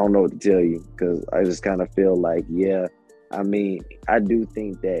don't know what to tell you, because I just kind of feel like, yeah, I mean, I do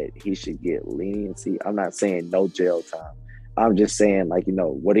think that he should get leniency. I'm not saying no jail time. I'm just saying, like,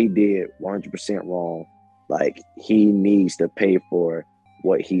 what he did, 100% wrong. Like, he needs to pay for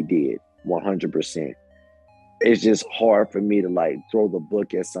what he did, 100%. It's just hard for me to, like, throw the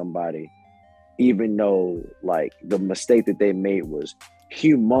book at somebody, even though, like, the mistake that they made was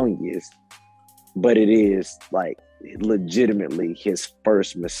humongous, but it is, like, legitimately his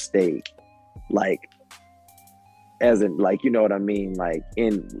first mistake. Like, as in, like, you know what I mean? Like,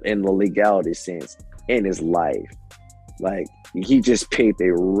 in the legality sense, in his life. Like, he just picked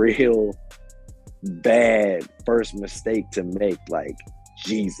a real bad first mistake to make. Like,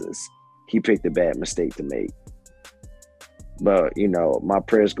 Jesus, he picked a bad mistake to make. But, my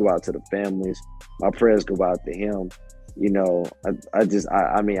prayers go out to the families. My prayers go out to him.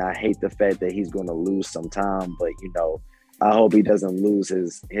 I mean, I hate the fact that he's going to lose some time, but, I hope he doesn't lose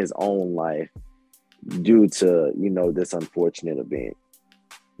his own life due to, this unfortunate event.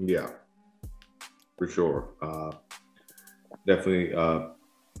 Yeah, for sure. Definitely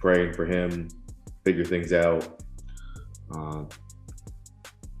praying for him, figure things out. Hope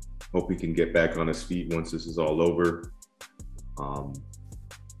he can get back on his feet once this is all over.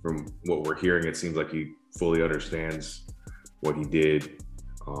 From what we're hearing, it seems like he fully understands what he did,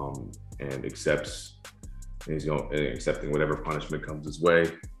 and accepts, and he's accepting whatever punishment comes his way.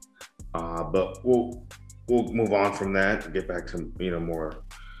 But we'll move on from that and get back to more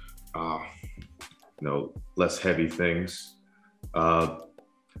less heavy things.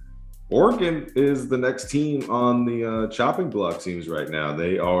 Oregon is the next team on the chopping block, seems right now.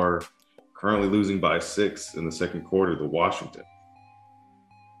 They are currently losing by 6 in the second quarter to Washington.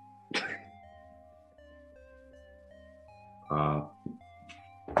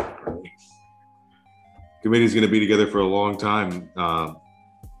 Committee's going to be together for a long time,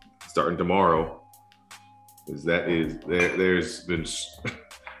 starting tomorrow. Because there's been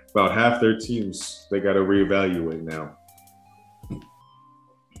about half their teams they got to reevaluate now.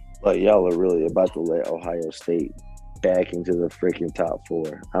 But y'all are really about to let Ohio State back into the freaking top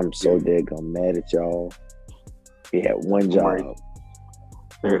 4. I'm so daggone mad at y'all. We had one job.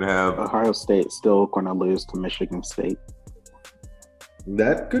 They're gonna have Ohio State still going to lose to Michigan State.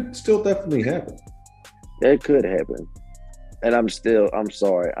 That could still definitely happen. That could happen. And I'm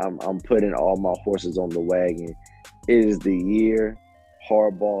sorry. I'm putting all my horses on the wagon. It is the year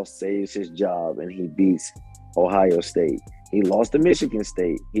Harbaugh saves his job and he beats Ohio State. He lost to Michigan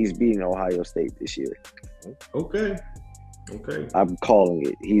State. He's beating Ohio State this year. Okay. I'm calling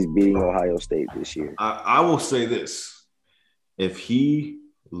it. He's beating Ohio State this year. I will say this. If he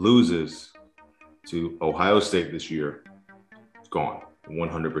loses to Ohio State this year, it's gone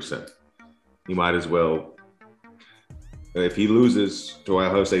 100%. He might as well. If he loses to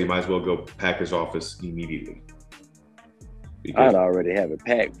Ohio State, he might as well go pack his office immediately. I'd already have it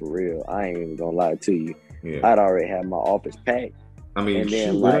packed for real. I ain't even gonna lie to you. Yeah. I'd already have my office packed. I mean, and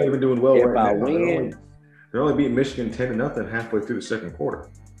then, they're not even doing well if right I now. win, They're only beating Michigan 10-0 halfway through the second quarter.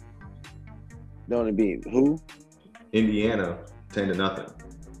 They only beat who? Indiana 10-0.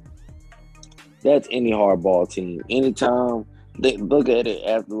 That's any hardball team. Anytime they look at it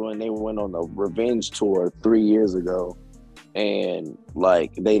after when they went on a revenge tour 3 years ago, and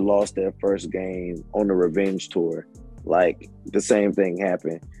like they lost their first game on the revenge tour, like the same thing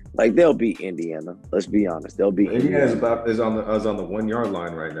happened. Like they'll beat Indiana. Let's be honest. They'll beat Indiana is on the 1 yard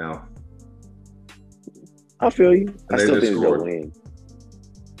line right now. I feel you. And I still think scored. they'll win.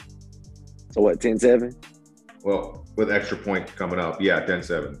 So what, 10-7? Well, with extra point coming up. Yeah,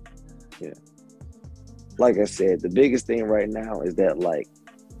 10-7. Yeah. Like I said, the biggest thing right now is that like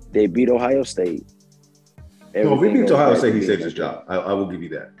they beat Ohio State. No, if we beat Ohio State, he saves saves his job. I will give you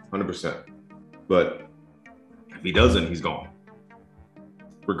that, 100%. But if he doesn't, he's gone.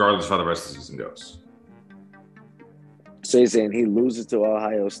 Regardless of how the rest of the season goes. So you're saying he loses to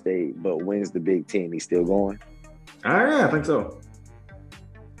Ohio State but wins the Big Ten, he's still going? Yeah, I think so.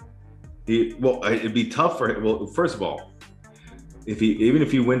 It'd be tough for him. Well, first of all, even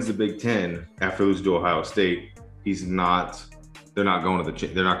if he wins the Big Ten after losing to Ohio State, he's not. They're not going to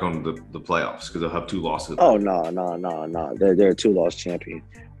the playoffs because they'll have 2 losses. Oh no! They're a 2-loss champion,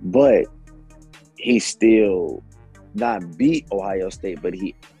 but he still not beat Ohio State, but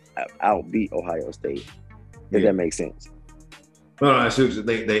he outbeat Ohio State. If that makes sense. No,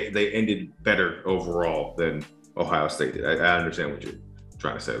 they ended better overall than Ohio State did. I understand what you're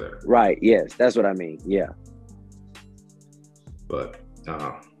trying to say there. Right. Yes, that's what I mean. Yeah. But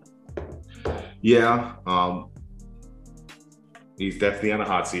yeah, he's definitely on a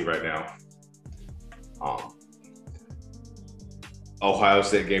hot seat right now. Ohio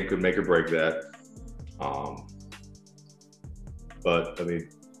State game could make or break that. But I mean,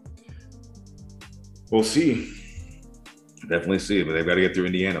 we'll see. Definitely see, but they've got to get through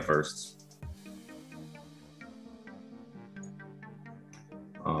Indiana first.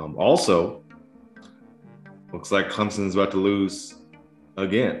 Also, looks like Clemson's about to lose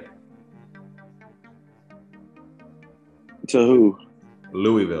again. To who?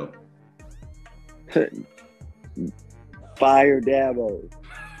 Louisville. Fire Dabo.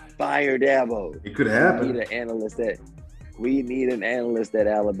 Fire Dabo. It could happen. We need an analyst at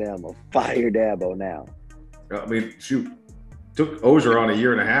Alabama. Fire Dabo now. I mean, shoot. Took Orgeron a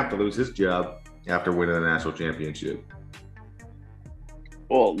year and a half to lose his job after winning the national championship.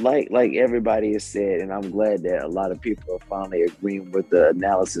 Well, like everybody has said, and I'm glad that a lot of people are finally agreeing with the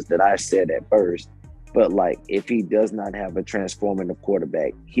analysis that I said at first. But like, if he does not have a transformative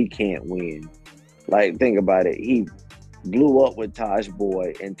quarterback, he can't win. Like, think about it. He blew up with Taj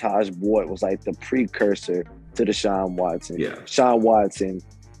Boyd, and Taj Boyd was like the precursor to Deshaun Watson. Yeah. Deshaun Watson,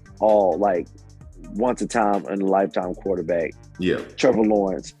 all like once a time in a lifetime quarterback. Yeah. Trevor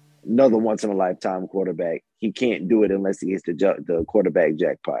Lawrence, another once in a lifetime quarterback. He can't do it unless he hits the quarterback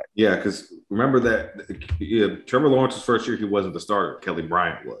jackpot. Yeah, because remember that Trevor Lawrence's first year, he wasn't the starter. Kelly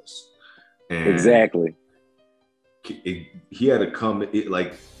Bryant was. And exactly. He had to come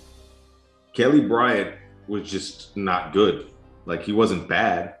like Kelly Bryant was just not good. Like, he wasn't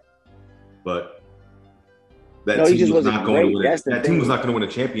bad, but that team was not going to win. That team was not going to win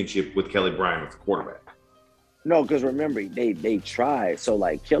a championship with Kelly Bryant as the quarterback. No, because remember, they tried. So,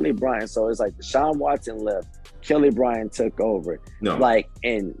 like, Kelly Bryant, so it's like Deshaun Watson left, Kelly Bryant took over. No. Like,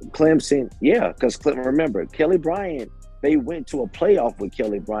 and Clemson, yeah, because remember, Kelly Bryant, they went to a playoff with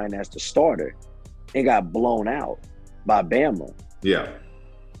Kelly Bryant as the starter and got blown out by Bama. Yeah.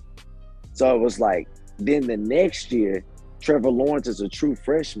 So it was like, then the next year, Trevor Lawrence is a true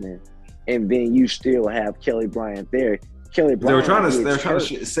freshman, and then you still have Kelly Bryant there. Kelly Bryant. They were trying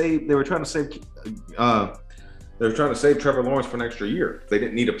to save Trevor Lawrence for an extra year. They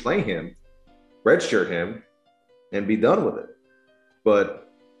didn't need to play him, redshirt him, and be done with it.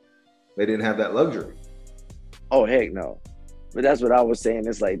 But they didn't have that luxury. Oh, heck no. But that's what I was saying.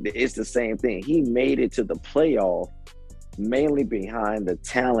 It's like, it's the same thing. He made it to the playoff mainly behind the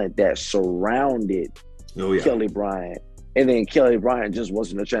talent that surrounded Kelly Bryant. And then Kelly Bryant just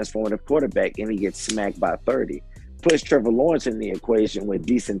wasn't a transformative quarterback, and he gets smacked by 30. Puts Trevor Lawrence in the equation with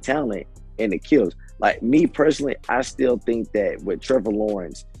decent talent, and it kills. Like, me personally, I still think that with Trevor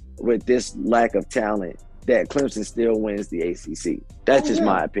Lawrence, with this lack of talent, that Clemson still wins the ACC. That's just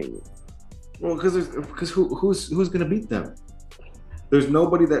my opinion. Well, because who's going to beat them? There's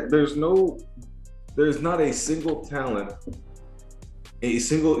nobody there's not a single talent, a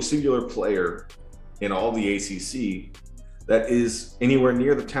singular player in all the ACC that is anywhere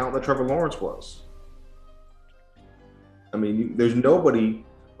near the talent that Trevor Lawrence was. I mean, there's nobody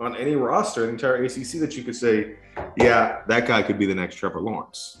on any roster in the entire ACC that you could say, yeah, that guy could be the next Trevor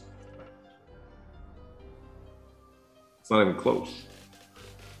Lawrence. It's not even close.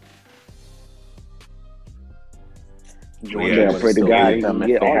 Georgia would still beat them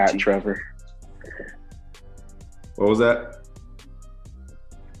if they had Trevor. What was that?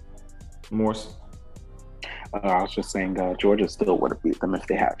 Morse? I was just saying Georgia still would have beat them if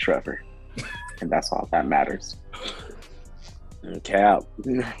they had Trevor. And that's all that matters. Cap.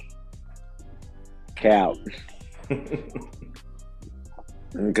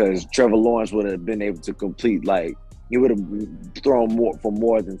 Because Trevor Lawrence would have been able to complete, like, he would have thrown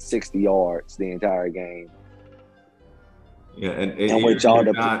more than 60 yards the entire game. Yeah, and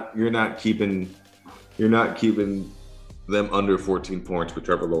you're not keeping them under 14 points with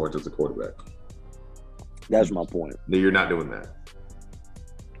Trevor Lawrence as a quarterback. That's my point. No, you're not doing that.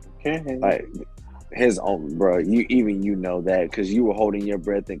 Okay. Like, his own, bro. You know that because you were holding your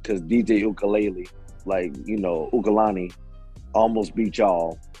breath, and because DJ Ukulani almost beat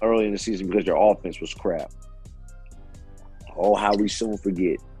y'all early in the season because your offense was crap. Oh, how we soon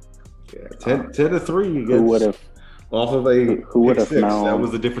forget. Yeah, 10-3. Who would have? Off of a who would have known? That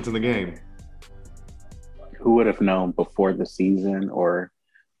was the difference in the game. Who would have known before the season or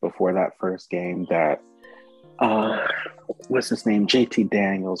before that first game that what's his name? JT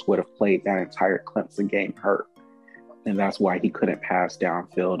Daniels would have played that entire Clemson game hurt. And that's why he couldn't pass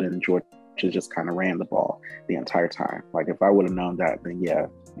downfield, and Georgia just kind of ran the ball the entire time. Like, if I would have known that, then yeah,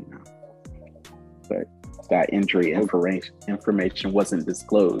 But that injury information wasn't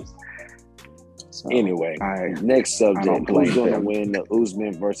disclosed. So Anyway, next subject. Who's going to win the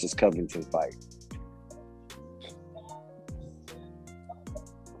Usman versus Covington fight?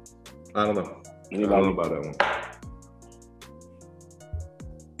 I don't know. Anybody? I don't know about that one.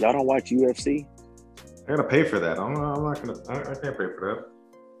 Y'all don't watch UFC? I gotta pay for that. I'm not gonna. I can't pay for that.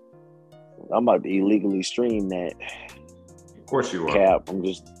 I'm about to illegally stream that. Of course you are. Cap.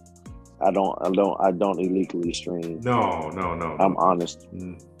 I don't illegally stream. No. I'm honest.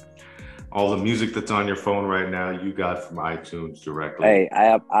 All the music that's on your phone right now, you got from iTunes directly. Hey,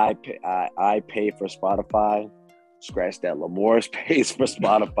 I pay for Spotify. Scratch that. Lamor's pays for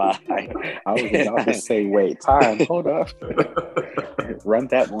Spotify. I was about to say, wait, time. Hold up. Run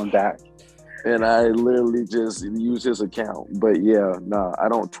that one back. And I literally just use his account. But yeah, no, I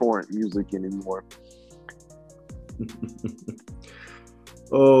don't torrent music anymore.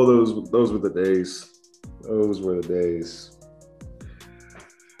 Oh, those were the days. Those were the days.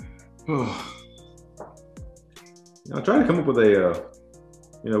 I'm trying to come up with a,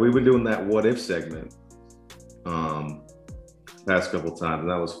 we've been doing that what if segment past couple times, and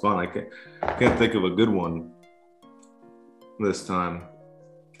that was fun. I can't think of a good one this time.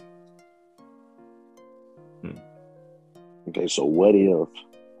 Okay, so what if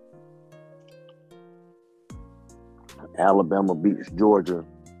Alabama beats Georgia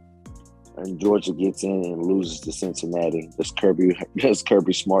and Georgia gets in and loses to Cincinnati? Does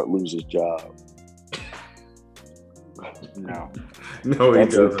Kirby Smart lose his job? No, he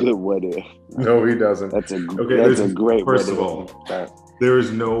that's doesn't. A good what if. No, he doesn't. That's a great. First what of all, there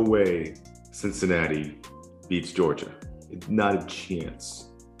is no way Cincinnati beats Georgia. It's not a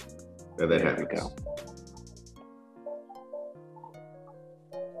chance that happens.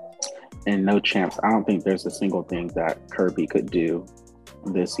 And no chance. I don't think there's a single thing that Kirby could do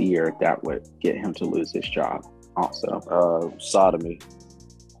this year that would get him to lose his job. Also, sodomy.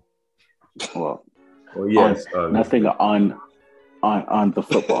 Well, yes, nothing on the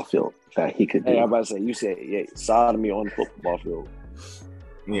football field that he could do. Hey, I'm about to say, you said sodomy on the football field.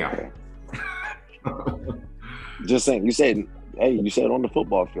 Yeah. Just saying, you said on the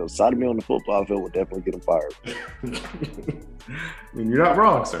football field. Sodomy on the football field would definitely get him fired. I mean, you're not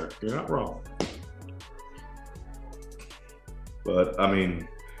wrong, sir. You're not wrong. But I mean,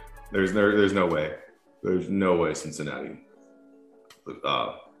 there's no way. There's no way Cincinnati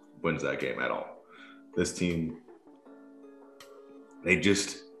wins that game at all. This team, they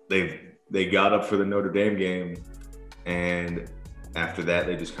got up for the Notre Dame game, and after that,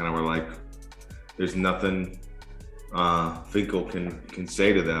 they just kind of were like, there's nothing Finkel can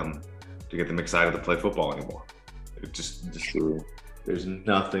say to them to get them excited to play football anymore. It's just true. There's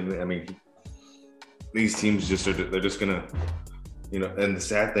nothing. I mean, these teams they're just gonna, and the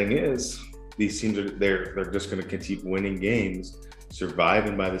sad thing is, these teams they're just gonna keep winning games,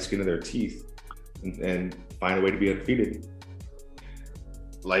 surviving by the skin of their teeth, and find a way to be undefeated.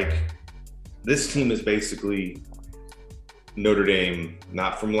 Like, this team is basically Notre Dame,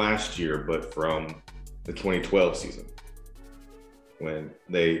 not from last year, but from the 2012 season when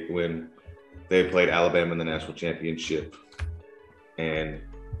they played Alabama in the national championship and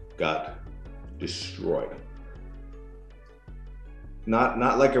got destroyed.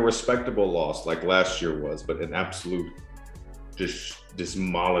 Not like a respectable loss like last year was, but an absolute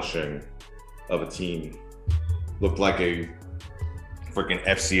demolishing of a team. Looked like a freaking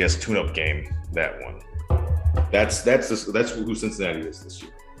FCS tune-up game, that one. That's who Cincinnati is this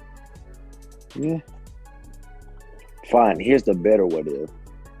year. Yeah. Fine. Here's the better what if.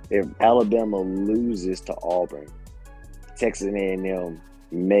 If Alabama loses to Auburn, Texas A&M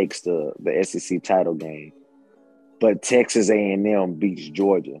makes the SEC title game, but Texas A&M beats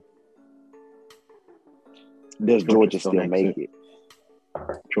Georgia, does Georgia still make it?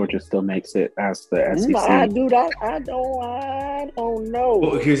 Georgia still makes it as the SEC. I don't know.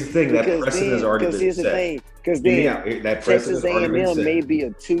 Well, here's the thing: that precedent has already been set. Because then that Texas A&M may be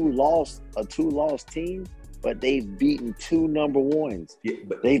a two-loss team, but they've beaten two number ones. Yeah,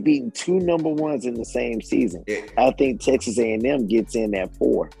 but they've beaten two number ones in the same season. I think Texas A&M gets in at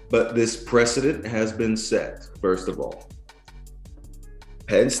 4. But this precedent has been set. First of all,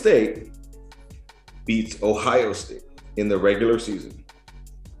 Penn State beats Ohio State in the regular season.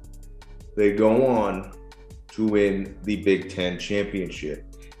 They go on to win the Big Ten championship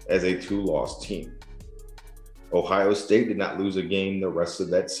as a 2-loss team. Ohio State did not lose a game the rest of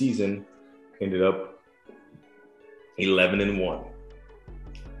that season, ended up 11-1.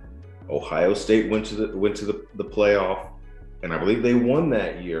 Ohio State went to the playoff, and I believe they won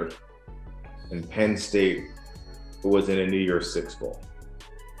that year. And Penn State was in a New Year's Six bowl.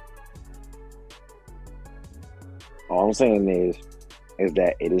 All I'm saying is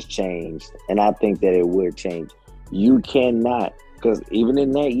that it has changed, and I think that it would change. You cannot, because even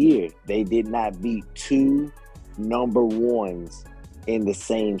in that year, they did not beat two number ones in the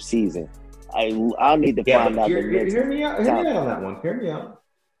same season. I'll need to find out the next. Hear me out. Hear me out on that one. Hear me out.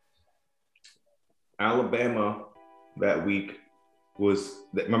 Alabama that week was.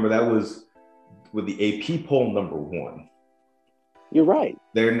 Remember that was with the AP poll number one. You're right.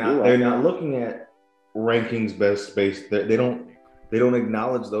 They're not. They're not looking at rankings based. They don't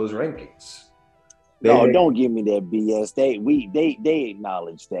acknowledge those rankings. Don't give me that BS. They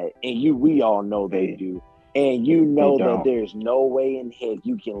acknowledge that, and we all know they do. And you know that there's no way in heck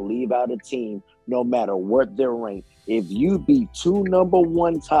you can leave out a team no matter what they're ranked. If you beat two number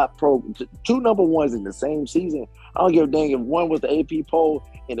ones in the same season, I don't give a dang if one was the AP poll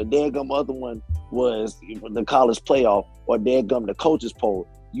and the daggum other one was the college playoff or daggum the coaches poll.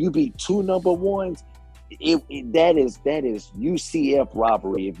 You beat two number ones. That is UCF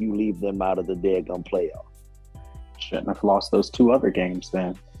robbery if you leave them out of the daggum playoff. Shouldn't have lost those two other games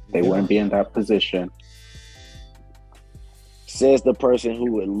then. They wouldn't be in that position. Says the person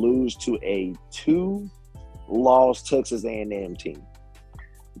who would lose to a 2-loss Texas A&M team.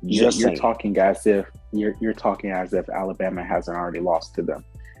 You're talking as if Alabama hasn't already lost to them.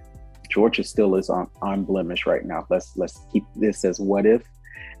 Georgia still is on blemish right now. Let's keep this as what if,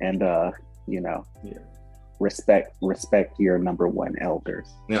 and respect your number one elders.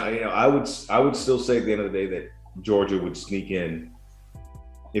 Now, I would still say at the end of the day that Georgia would sneak in.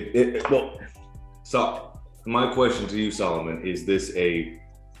 So my question to you, Solomon, is this a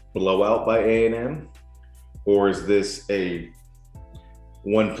blowout by A&M, or is this a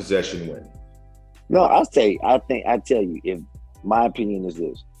one possession win? No, I tell you, if my opinion is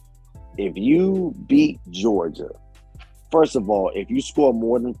this: if you beat Georgia, first of all, if you score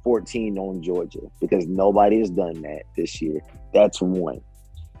more than 14 on Georgia, because nobody has done that this year, that's one.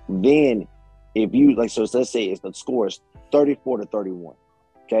 Then if you so let's say if the score is 34-31,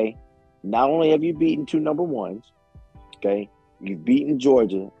 okay? Not only have you beaten two number ones, okay, you've beaten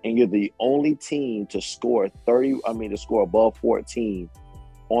Georgia, and you're the only team to score above 14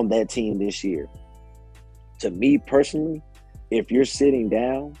 on that team this year. To me personally, if you're sitting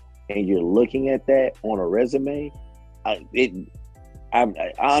down and you're looking at that on a resume, I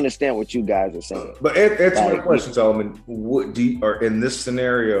understand what you guys are saying. But answer my question, Solomon. Or in this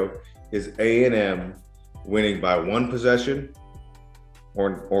scenario, is A&M winning by one possession?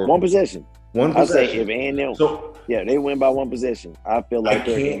 Or one possession. One possession. I say if A&M, they win by one possession. I feel like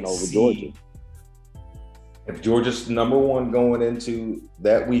they're getting over Georgia. If Georgia's number one going into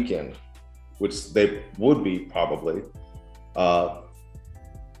that weekend, which they would be probably,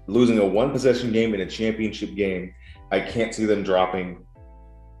 losing a one possession game in a championship game, I can't see them dropping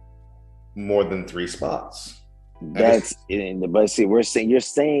more than 3 spots. But see, you're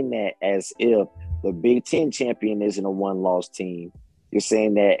saying that as if the Big Ten champion isn't a one-loss team. You're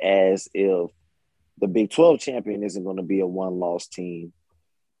saying that as if the Big 12 champion isn't going to be a one-loss team.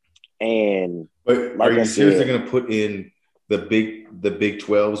 But are you seriously going to put in the Big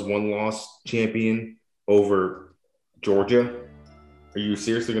 12's one-loss champion over Georgia? Are you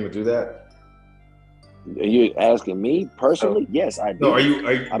seriously going to do that? Are you asking me personally? Yes, I do. No, are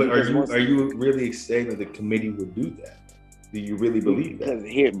you really saying that the committee would do that? Do you really believe that?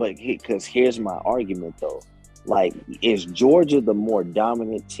 Because here's my argument though. Like, is Georgia the more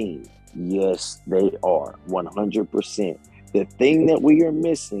dominant team? Yes, they are, 100%. The thing that we are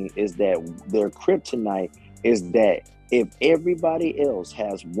missing is that their kryptonite is that if everybody else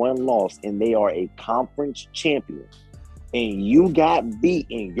has one loss and they are a conference champion, and you got beat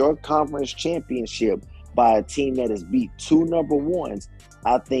in your conference championship by a team that has beat two number ones,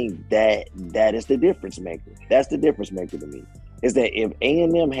 I think that is the difference maker. That's the difference maker to me. Is that if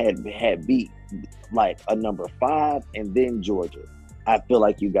A&M had beat like a number 5 and then Georgia, I feel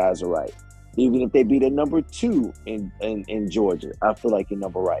like you guys are right. Even if they beat a number 2 in Georgia, I feel like you're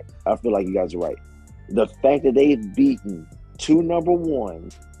right. I feel like you guys are right. The fact that they've beaten two number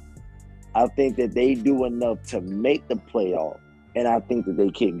ones, I think that they do enough to make the playoff, and I think that they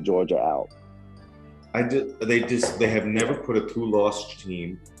kick Georgia out. They have never put a 2-loss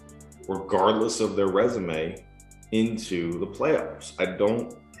team, regardless of their resume, into the playoffs. I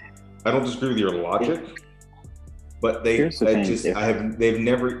don't disagree with your logic, but they haven't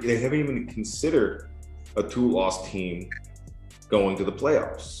even considered a 2-loss team going to the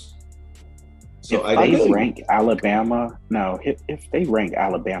playoffs. So if they rank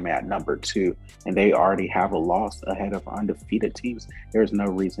Alabama at number 2 and they already have a loss ahead of undefeated teams, there's no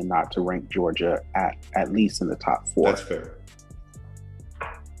reason not to rank Georgia at least in the top 4. That's fair.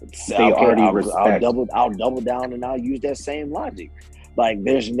 They already I'll respect. double down and I'll use that same logic. Like,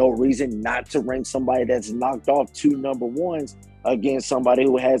 there's no reason not to rank somebody that's knocked off 2 number ones against somebody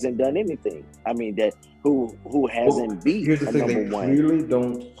who hasn't done anything. I mean, that who hasn't beat Here's the a thing: number they one. clearly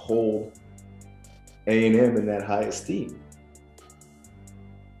don't hold A&M in that high esteem.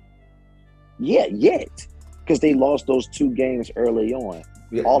 Yeah, yet, because they lost those 2 games early on.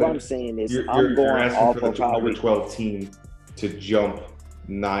 Yeah, All I'm saying is you're going asking off for of the how number we 12 team to jump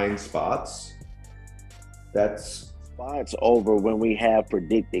 9 spots. That's spots over when we have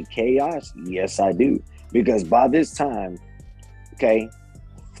predicted chaos. Yes, I do, because by this time, okay,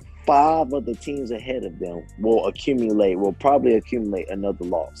 5 of the teams ahead of them will probably accumulate another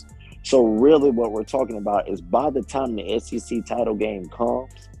loss. So really what we're talking about is by the time the SEC title game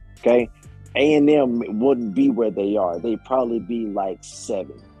comes, okay, A&M wouldn't be where they are. They'd probably be like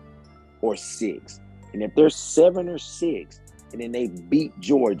 7 or 6. And if they're 7 or 6 and then they beat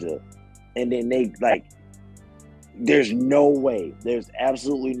Georgia and then they there's no way, there's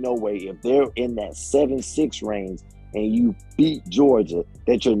absolutely no way if they're in that 7-6 range and you beat Georgia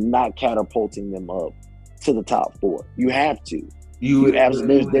that you're not catapulting them up to the top 4. You have to.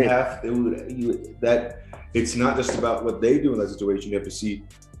 It's not just about what they do in that situation. You have to see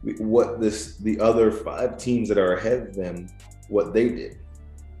what the other 5 teams that are ahead of them, what they did.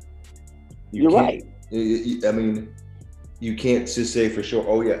 You're right. I mean, you can't just say for sure,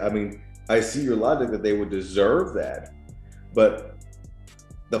 oh yeah, I mean, I see your logic that they would deserve that, but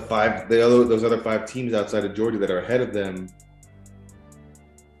those other 5 teams outside of Georgia that are ahead of them,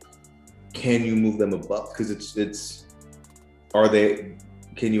 can you move them above? Because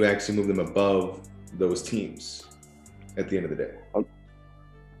can you actually move them above those teams at the end of the day?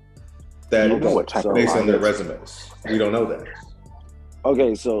 Based on their resumes. We don't know that.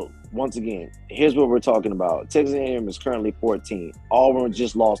 Okay, so once again, here's what we're talking about. Texas A&M is currently 14. Auburn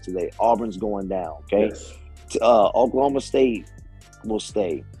just lost today. Auburn's going down, okay? Yes. Oklahoma State will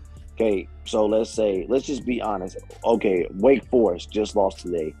stay. Okay, so let's just be honest. Okay, Wake Forest just lost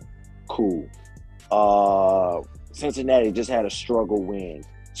today. Cool. Cincinnati just had a struggle win,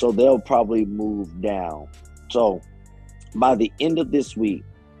 so they'll probably move down. So by the end of this week,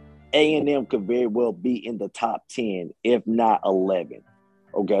 A&M could very well be in the top 10, if not 11.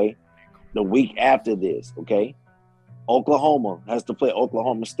 Okay? The week after this, okay? Oklahoma has to play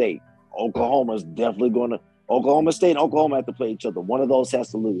Oklahoma State. Oklahoma State and Oklahoma have to play each other. One of those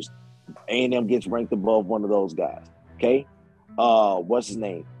has to lose. A&M gets ranked above one of those guys. Okay? What's his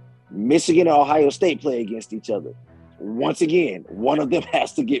name? Michigan and Ohio State play against each other. Once again, one of them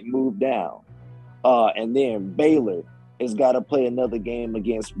has to get moved down. And then Baylor has got to play another game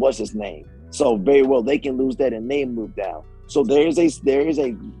against what's his name. So very well they can lose that and they move down. So there is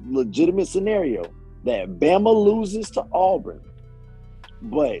a legitimate scenario that Bama loses to Auburn,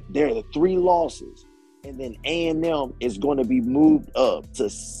 but there are 3 losses, and then A&M is going to be moved up to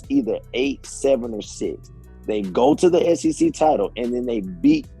either 8, 7, or 6. They go to the SEC title and then they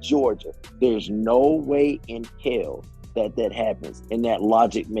beat Georgia. There's no way in hell that happens, and that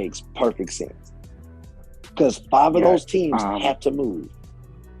logic makes perfect sense. Because 5 of those teams have to move.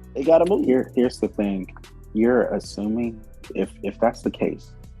 They got to move. Here's the thing. You're assuming, if that's the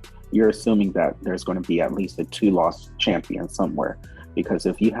case, you're assuming that there's going to be at least a 2-loss champion somewhere. Because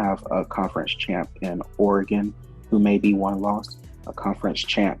if you have a conference champ in Oregon who may be 1 loss, a conference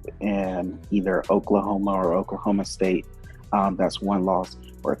champ in either Oklahoma or Oklahoma State, that's 1 loss,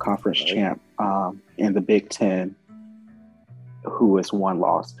 or a conference champ in the Big Ten who is 1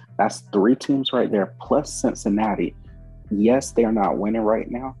 loss. That's 3 teams right there, plus Cincinnati. Yes, they're not winning right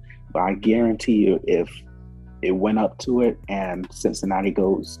now, but I guarantee you if it went up to it and Cincinnati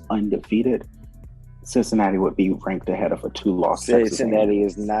goes undefeated, Cincinnati would be ranked ahead of a 2-loss. Cincinnati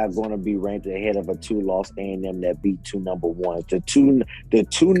is not going to be ranked ahead of a 2-loss A&M that beat 2 number 1s. The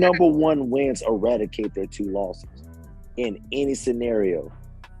 2 number 1 wins eradicate their 2 losses in any scenario.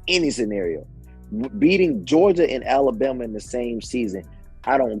 Beating Georgia and Alabama in the same season,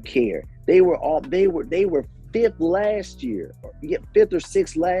 I don't care. They were 5th last year, 5th or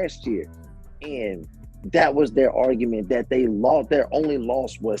 6th last year, and that was their argument that they lost. Their only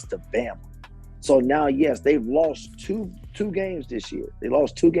loss was to Bama. So now, yes, they've lost two games this year. They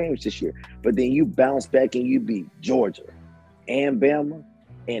lost 2 games this year, but then you bounce back and you beat Georgia and Bama,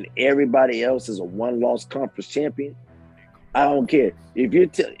 and everybody else is a 1-loss conference champion. I don't care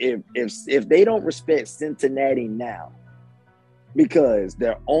if they don't respect Cincinnati now, because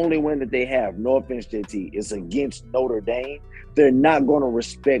their only win that they have, no offense, JT, is against Notre Dame. They're not going to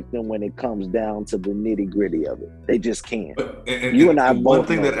respect them when it comes down to the nitty gritty of it. They just can't. You and I both. One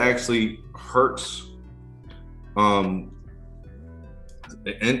thing that actually hurts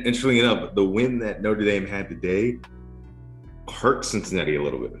And interestingly enough, the win that Notre Dame had today hurt Cincinnati a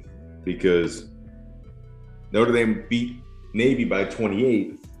little bit because Notre Dame beat Navy by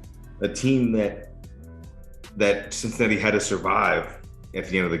 28, a team that Cincinnati had to survive at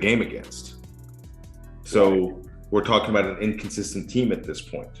the end of the game against. So we're talking about an inconsistent team at this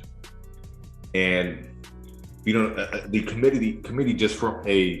point. And the committee just from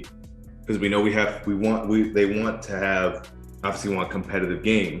because we know they want to have, obviously want competitive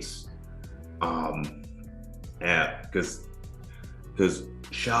games. Because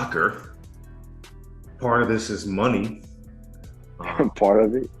shocker, part of this is money. Part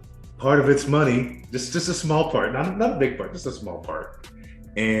of it's money, just a small part, not a big part, just a small part.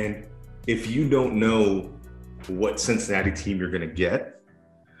 And if you don't know what Cincinnati team you're going to get,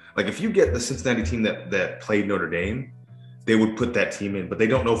 like if you get the Cincinnati team that played Notre Dame, they would put that team in, but they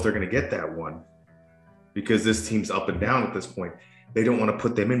don't know if they're going to get that one because this team's up and down at this point. They don't want to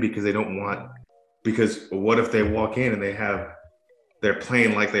put them in because what if they walk in and they're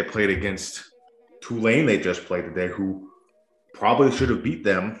playing like they played against Tulane they just played today, who probably should have beat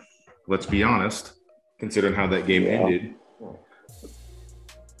them, let's be honest, considering how that game ended.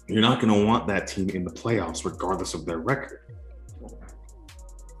 You're not going to want that team in the playoffs regardless of their record.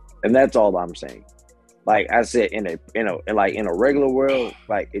 And that's all I'm saying. Like I said, in a regular world,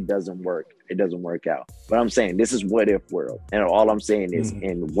 like it doesn't work. It doesn't work out. But I'm saying this is what if world. And all I'm saying is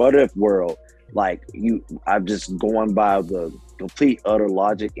in what if world, like I'm just going by the complete utter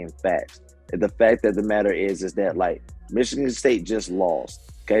logic and facts. And the fact of the matter is that like Michigan State just lost.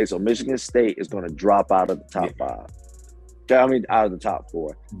 Okay, so Michigan State is going to drop out of the top five. I mean, out of the top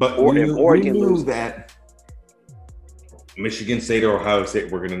four. But we knew that Michigan State or Ohio State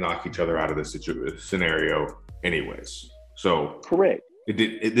were going to knock each other out of this scenario anyways. So correct.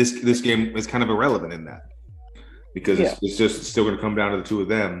 This game is kind of irrelevant in that because it's just still going to come down to the two of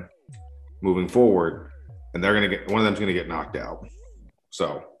them moving forward, and they're going to get one of them's going to get knocked out.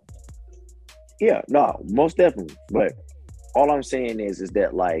 So yeah, no, most definitely. But all I'm saying is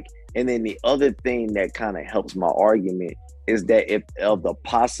that like, and then the other thing that kind of helps my argument is that if of the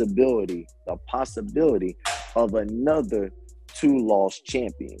possibility of another 2-loss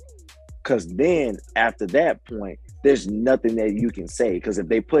champion, because then after that point, there's nothing that you can say. Because if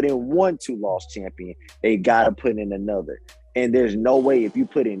they put in one 2-loss champion, they gotta put in another, and there's no way if you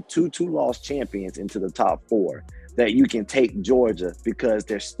put in two 2-loss champions into the top four that you can take Georgia because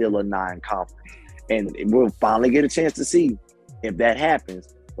they're still a non-conference. And we'll finally get a chance to see if that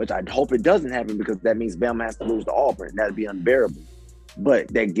happens, which I hope it doesn't happen because that means Bama has to lose to Auburn. That'd be unbearable. But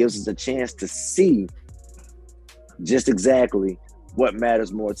that gives us a chance to see just exactly what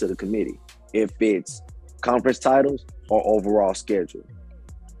matters more to the committee, if it's conference titles or overall schedule.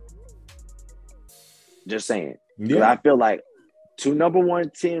 Just saying. Yeah. I feel like two number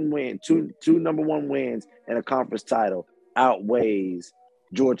one wins and a conference title outweighs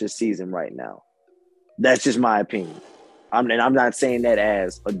Georgia's season right now. That's just my opinion. I'm not saying that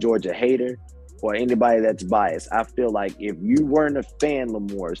as a Georgia hater or anybody that's biased. I feel like if you weren't a fan,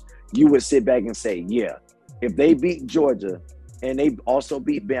 Lemoore's, you would sit back and say, yeah, if they beat Georgia and they also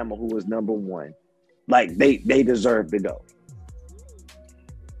beat Bama, who was number one, like they deserve to go.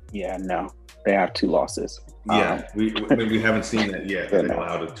 Yeah, no, they have 2 losses. Yeah, we haven't seen that yet. They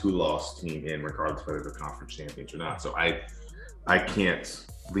allowed a 2-loss team in, regardless of whether they're conference champions or not. So I can't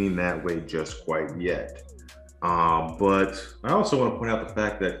lean that way just quite yet. But I also want to point out the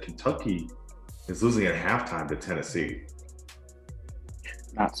fact that Kentucky is losing at halftime to Tennessee.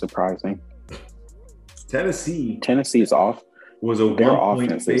 Not surprising. Tennessee's off. Was a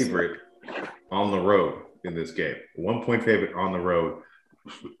 1-point favorite on the road in this game. 1-point favorite on the road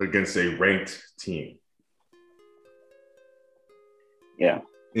against a ranked team. Yeah.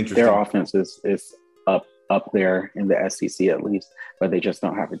 Interesting. Their offense is up there in the SEC at least, but they just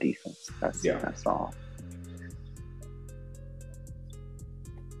don't have a defense. That's all.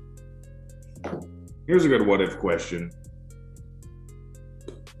 Here's a good what-if question.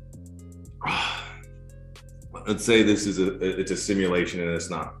 Let's say this is it's a simulation and it's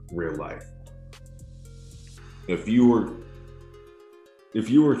not real life. If you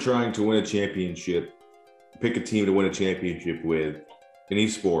were trying to win a championship, pick a team to win a championship with any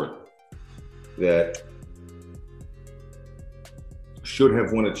sport that should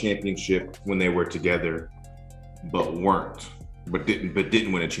have won a championship when they were together, but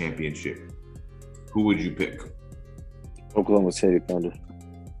didn't win a championship, who would you pick? Oklahoma City Thunder.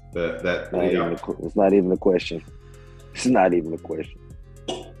 It's not even a question. It's not even a question.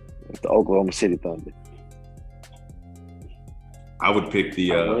 It's the Oklahoma City Thunder. I would pick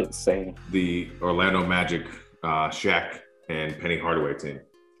the Orlando Magic, Shaq and Penny Hardaway team.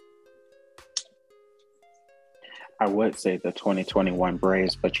 I would say the 2021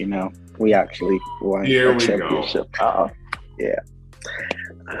 Braves, but we actually won Here a we championship. go. Yeah.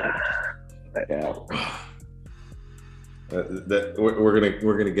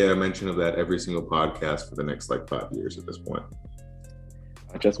 We're gonna get a mention of that every single podcast for the next 5 years at this point.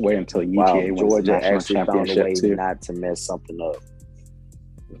 Just wait until UGA Wow, wins the Georgia national actually found a championship way too. not to mess something up.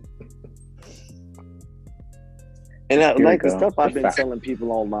 And the stuff I've been telling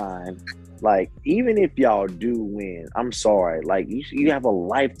people online, even if y'all do win, I'm sorry, you have a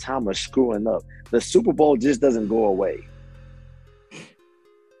lifetime of screwing up. The Super Bowl just doesn't go away.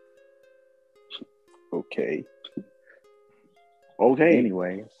 Okay.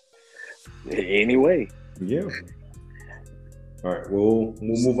 Anyway. Yeah. All right. We'll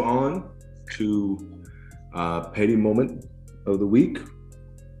move on to petty moment of the week.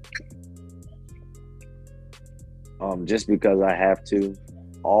 Just because I have to,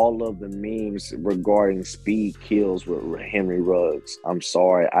 all of the memes regarding speed kills with Henry Ruggs. I'm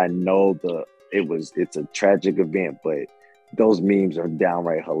sorry. I know it's a tragic event, but those memes are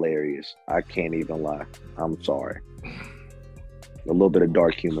downright hilarious. I can't even lie. I'm sorry. A little bit of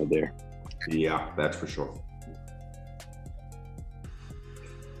dark humor there. Yeah, that's for sure.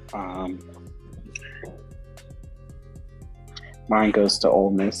 Mine goes to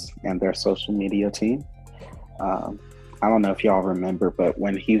Ole Miss and their social media team. I don't know if y'all remember, but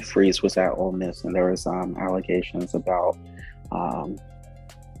when Hugh Freeze was at Ole Miss and there was allegations about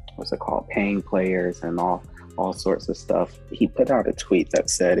what's it called, paying players and all sorts of stuff, he put out a tweet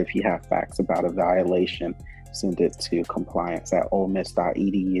that said, if you have facts about a violation, send it to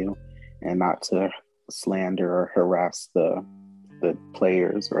compliance@olemiss.edu, and not to slander or harass the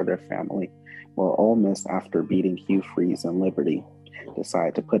players or their family. Well, Ole Miss, after beating Hugh Freeze and Liberty,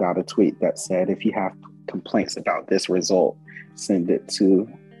 decided to put out a tweet that said, if you have complaints about this result, send it to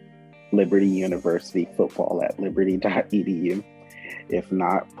Liberty University football at liberty.edu. If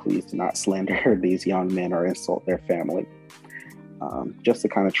not, please do not slander these young men or insult their family. Just to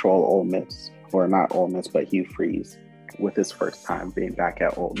kind of troll Ole Miss, or not Ole Miss, but Hugh Freeze, with his first time being back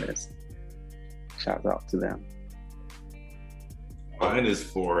at Ole Miss. Shout out to them. Mine is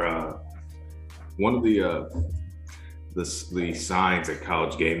for one of the signs at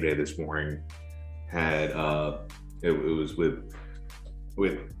College Game Day this morning had it was with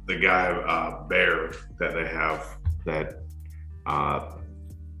the guy Bear that they have that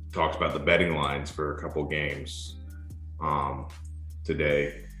talks about the betting lines for a couple games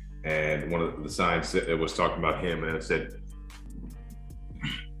today, and one of the signs it was talking about him, and it said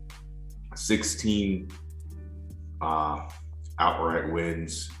 16 outright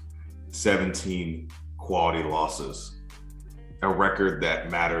wins, 17 quality losses, a record that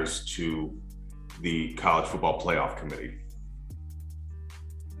matters to the College Football Playoff Committee.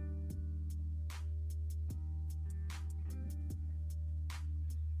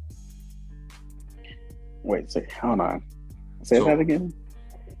 Wait, hold on. Say that again.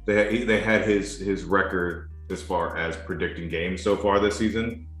 They had his record as far as predicting games so far this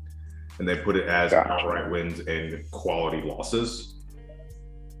season, and they put it as outright wins and quality losses.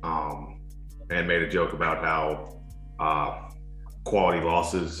 And made a joke about how quality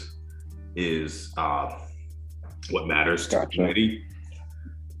losses is what matters to the committee,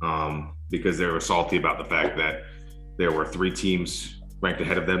 because they were salty about the fact that there were 3 teams ranked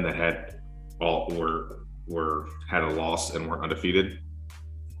ahead of them that had had a loss and weren't undefeated.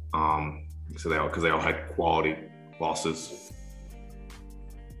 So because they all had quality losses,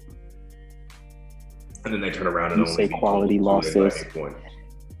 and then they turn around and you say quality losses.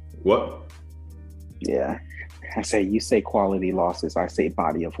 What? Yeah, I say you say quality losses. I say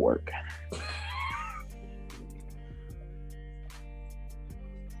body of work.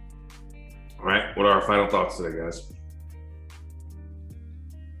 All right. What are our final thoughts today, guys?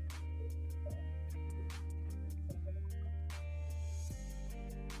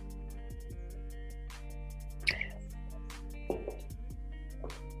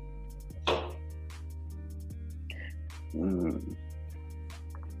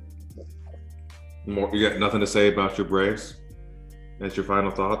 You got nothing to say about your Braves? That's your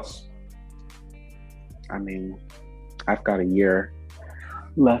final thoughts? I mean, I've got a year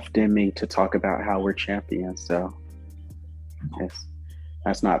left in me to talk about how we're champions, so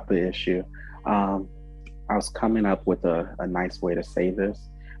that's not the issue. I was coming up with a nice way to say this,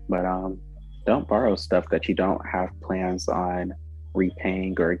 but don't borrow stuff that you don't have plans on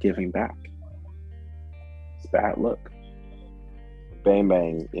repaying or giving back. It's bad luck. Bang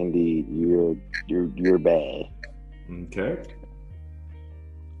bang, indeed. You're bad. Okay.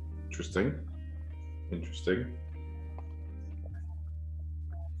 Interesting.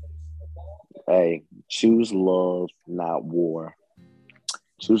 Hey, choose love, not war.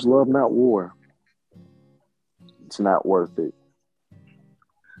 Choose love, not war. It's not worth it.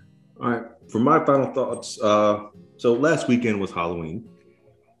 All right. For my final thoughts, so last weekend was Halloween.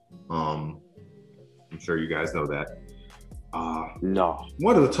 I'm sure you guys know that. No.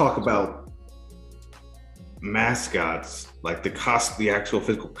 Wanted to talk about mascots, like the actual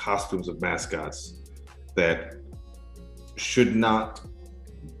physical costumes of mascots that should not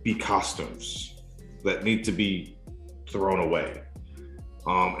be costumes, that need to be thrown away.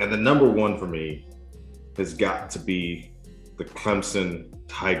 And the number one for me has got to be the Clemson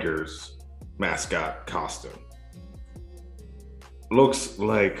Tigers mascot costume. Looks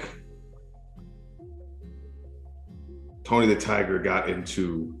like Tony the Tiger got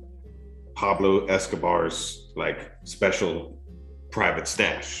into Pablo Escobar's like special private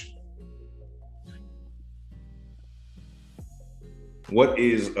stash. What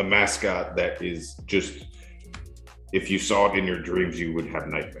is a mascot that is just, if you saw it in your dreams, you would have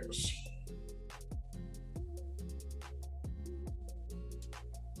nightmares?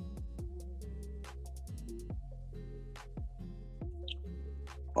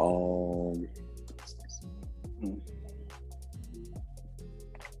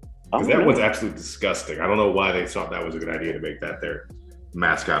 Because that one's absolutely disgusting. I don't know why they thought that was a good idea to make that their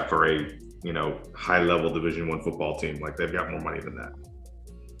mascot for a, high-level Division I football team. Like, they've got more money than that.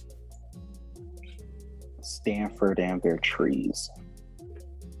 Stanford and their trees.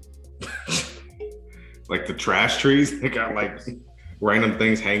 Like the trash trees, they got like random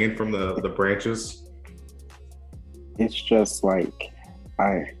things hanging from the branches. It's just like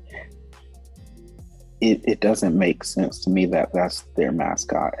it doesn't make sense to me that that's their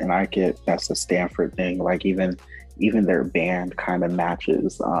mascot, and I get that's a Stanford thing. Like even their band kind of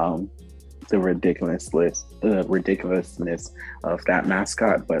matches the ridiculousness of that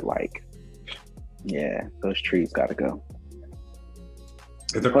mascot, but like, yeah, those trees got to go.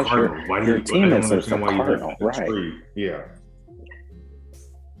 It's a cardinal. Why do your you? Team I don't is understand a why cardinal, you have a right? tree. Yeah.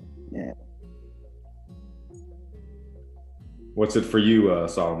 Yeah. What's it for you,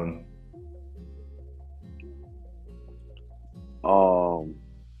 Solomon?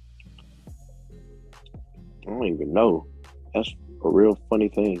 I don't even know. That's a real funny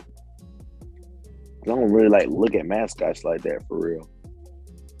thing. I don't really like look at mascots like that for real.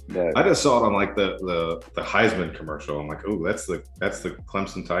 But I just saw it on like the Heisman commercial. I'm like, oh, that's the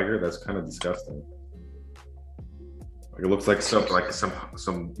Clemson Tiger. That's kind of disgusting. Like it looks like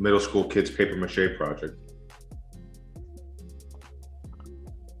some middle school kid's paper mache project.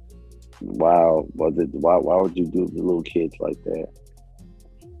 wow, why would you do the little kids like that?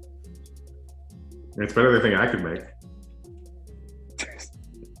 It's better than anything I could make.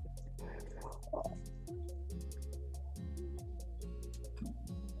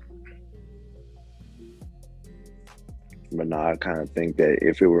 But no, I kind of think that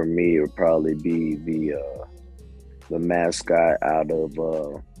if it were me, it would probably be the mascot out of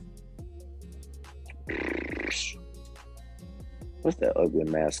what's that ugly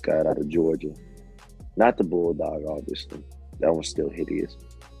mascot out of Georgia? Not the Bulldog, obviously. That one's still hideous.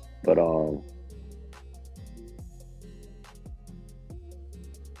 But I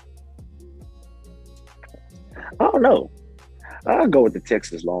don't know. I'll go with the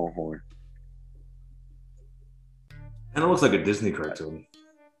Texas Longhorn. And it looks like a Disney cartoon.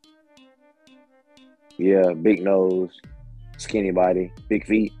 Yeah, big nose, skinny body, big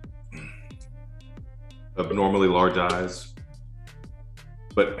feet. Abnormally large eyes,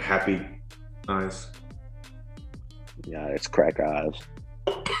 but happy eyes. Yeah, it's crack eyes.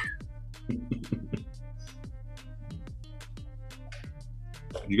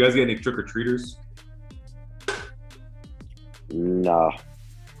 You guys get any trick-or-treaters? Nah.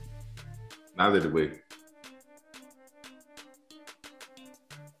 Neither did we.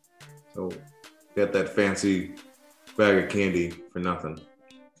 So, got that fancy bag of candy for nothing.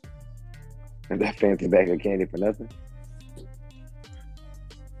 And that fancy bag of candy for nothing?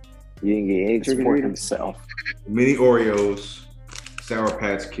 You didn't get any It's for trick-or-treaters? himself. Mini Oreos, Sour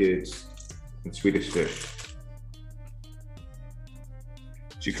Patch Kids, and Swedish Fish.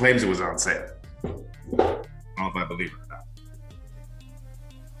 She claims it was on sale. I don't know if I believe it or not.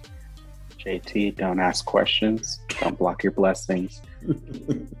 JT, don't ask questions. Don't block your blessings.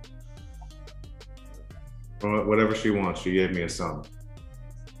 Well, whatever she wants, she gave me a son.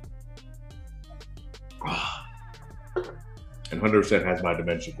 And 100% has my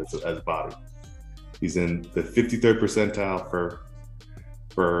dimension as a body. He's in the 53rd percentile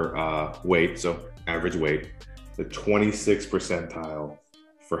for weight, so average weight. The 26th percentile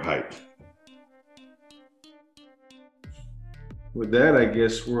for height. With that, I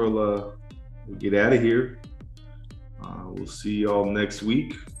guess we'll we'll get out of here. We'll see y'all next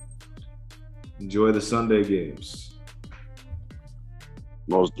week. Enjoy the Sunday games.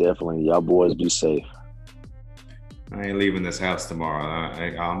 Most definitely. Y'all boys be safe. I ain't leaving this house tomorrow.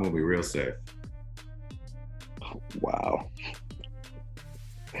 I'm going to be real safe. Wow.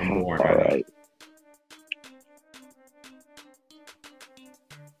 I'm bored. All right.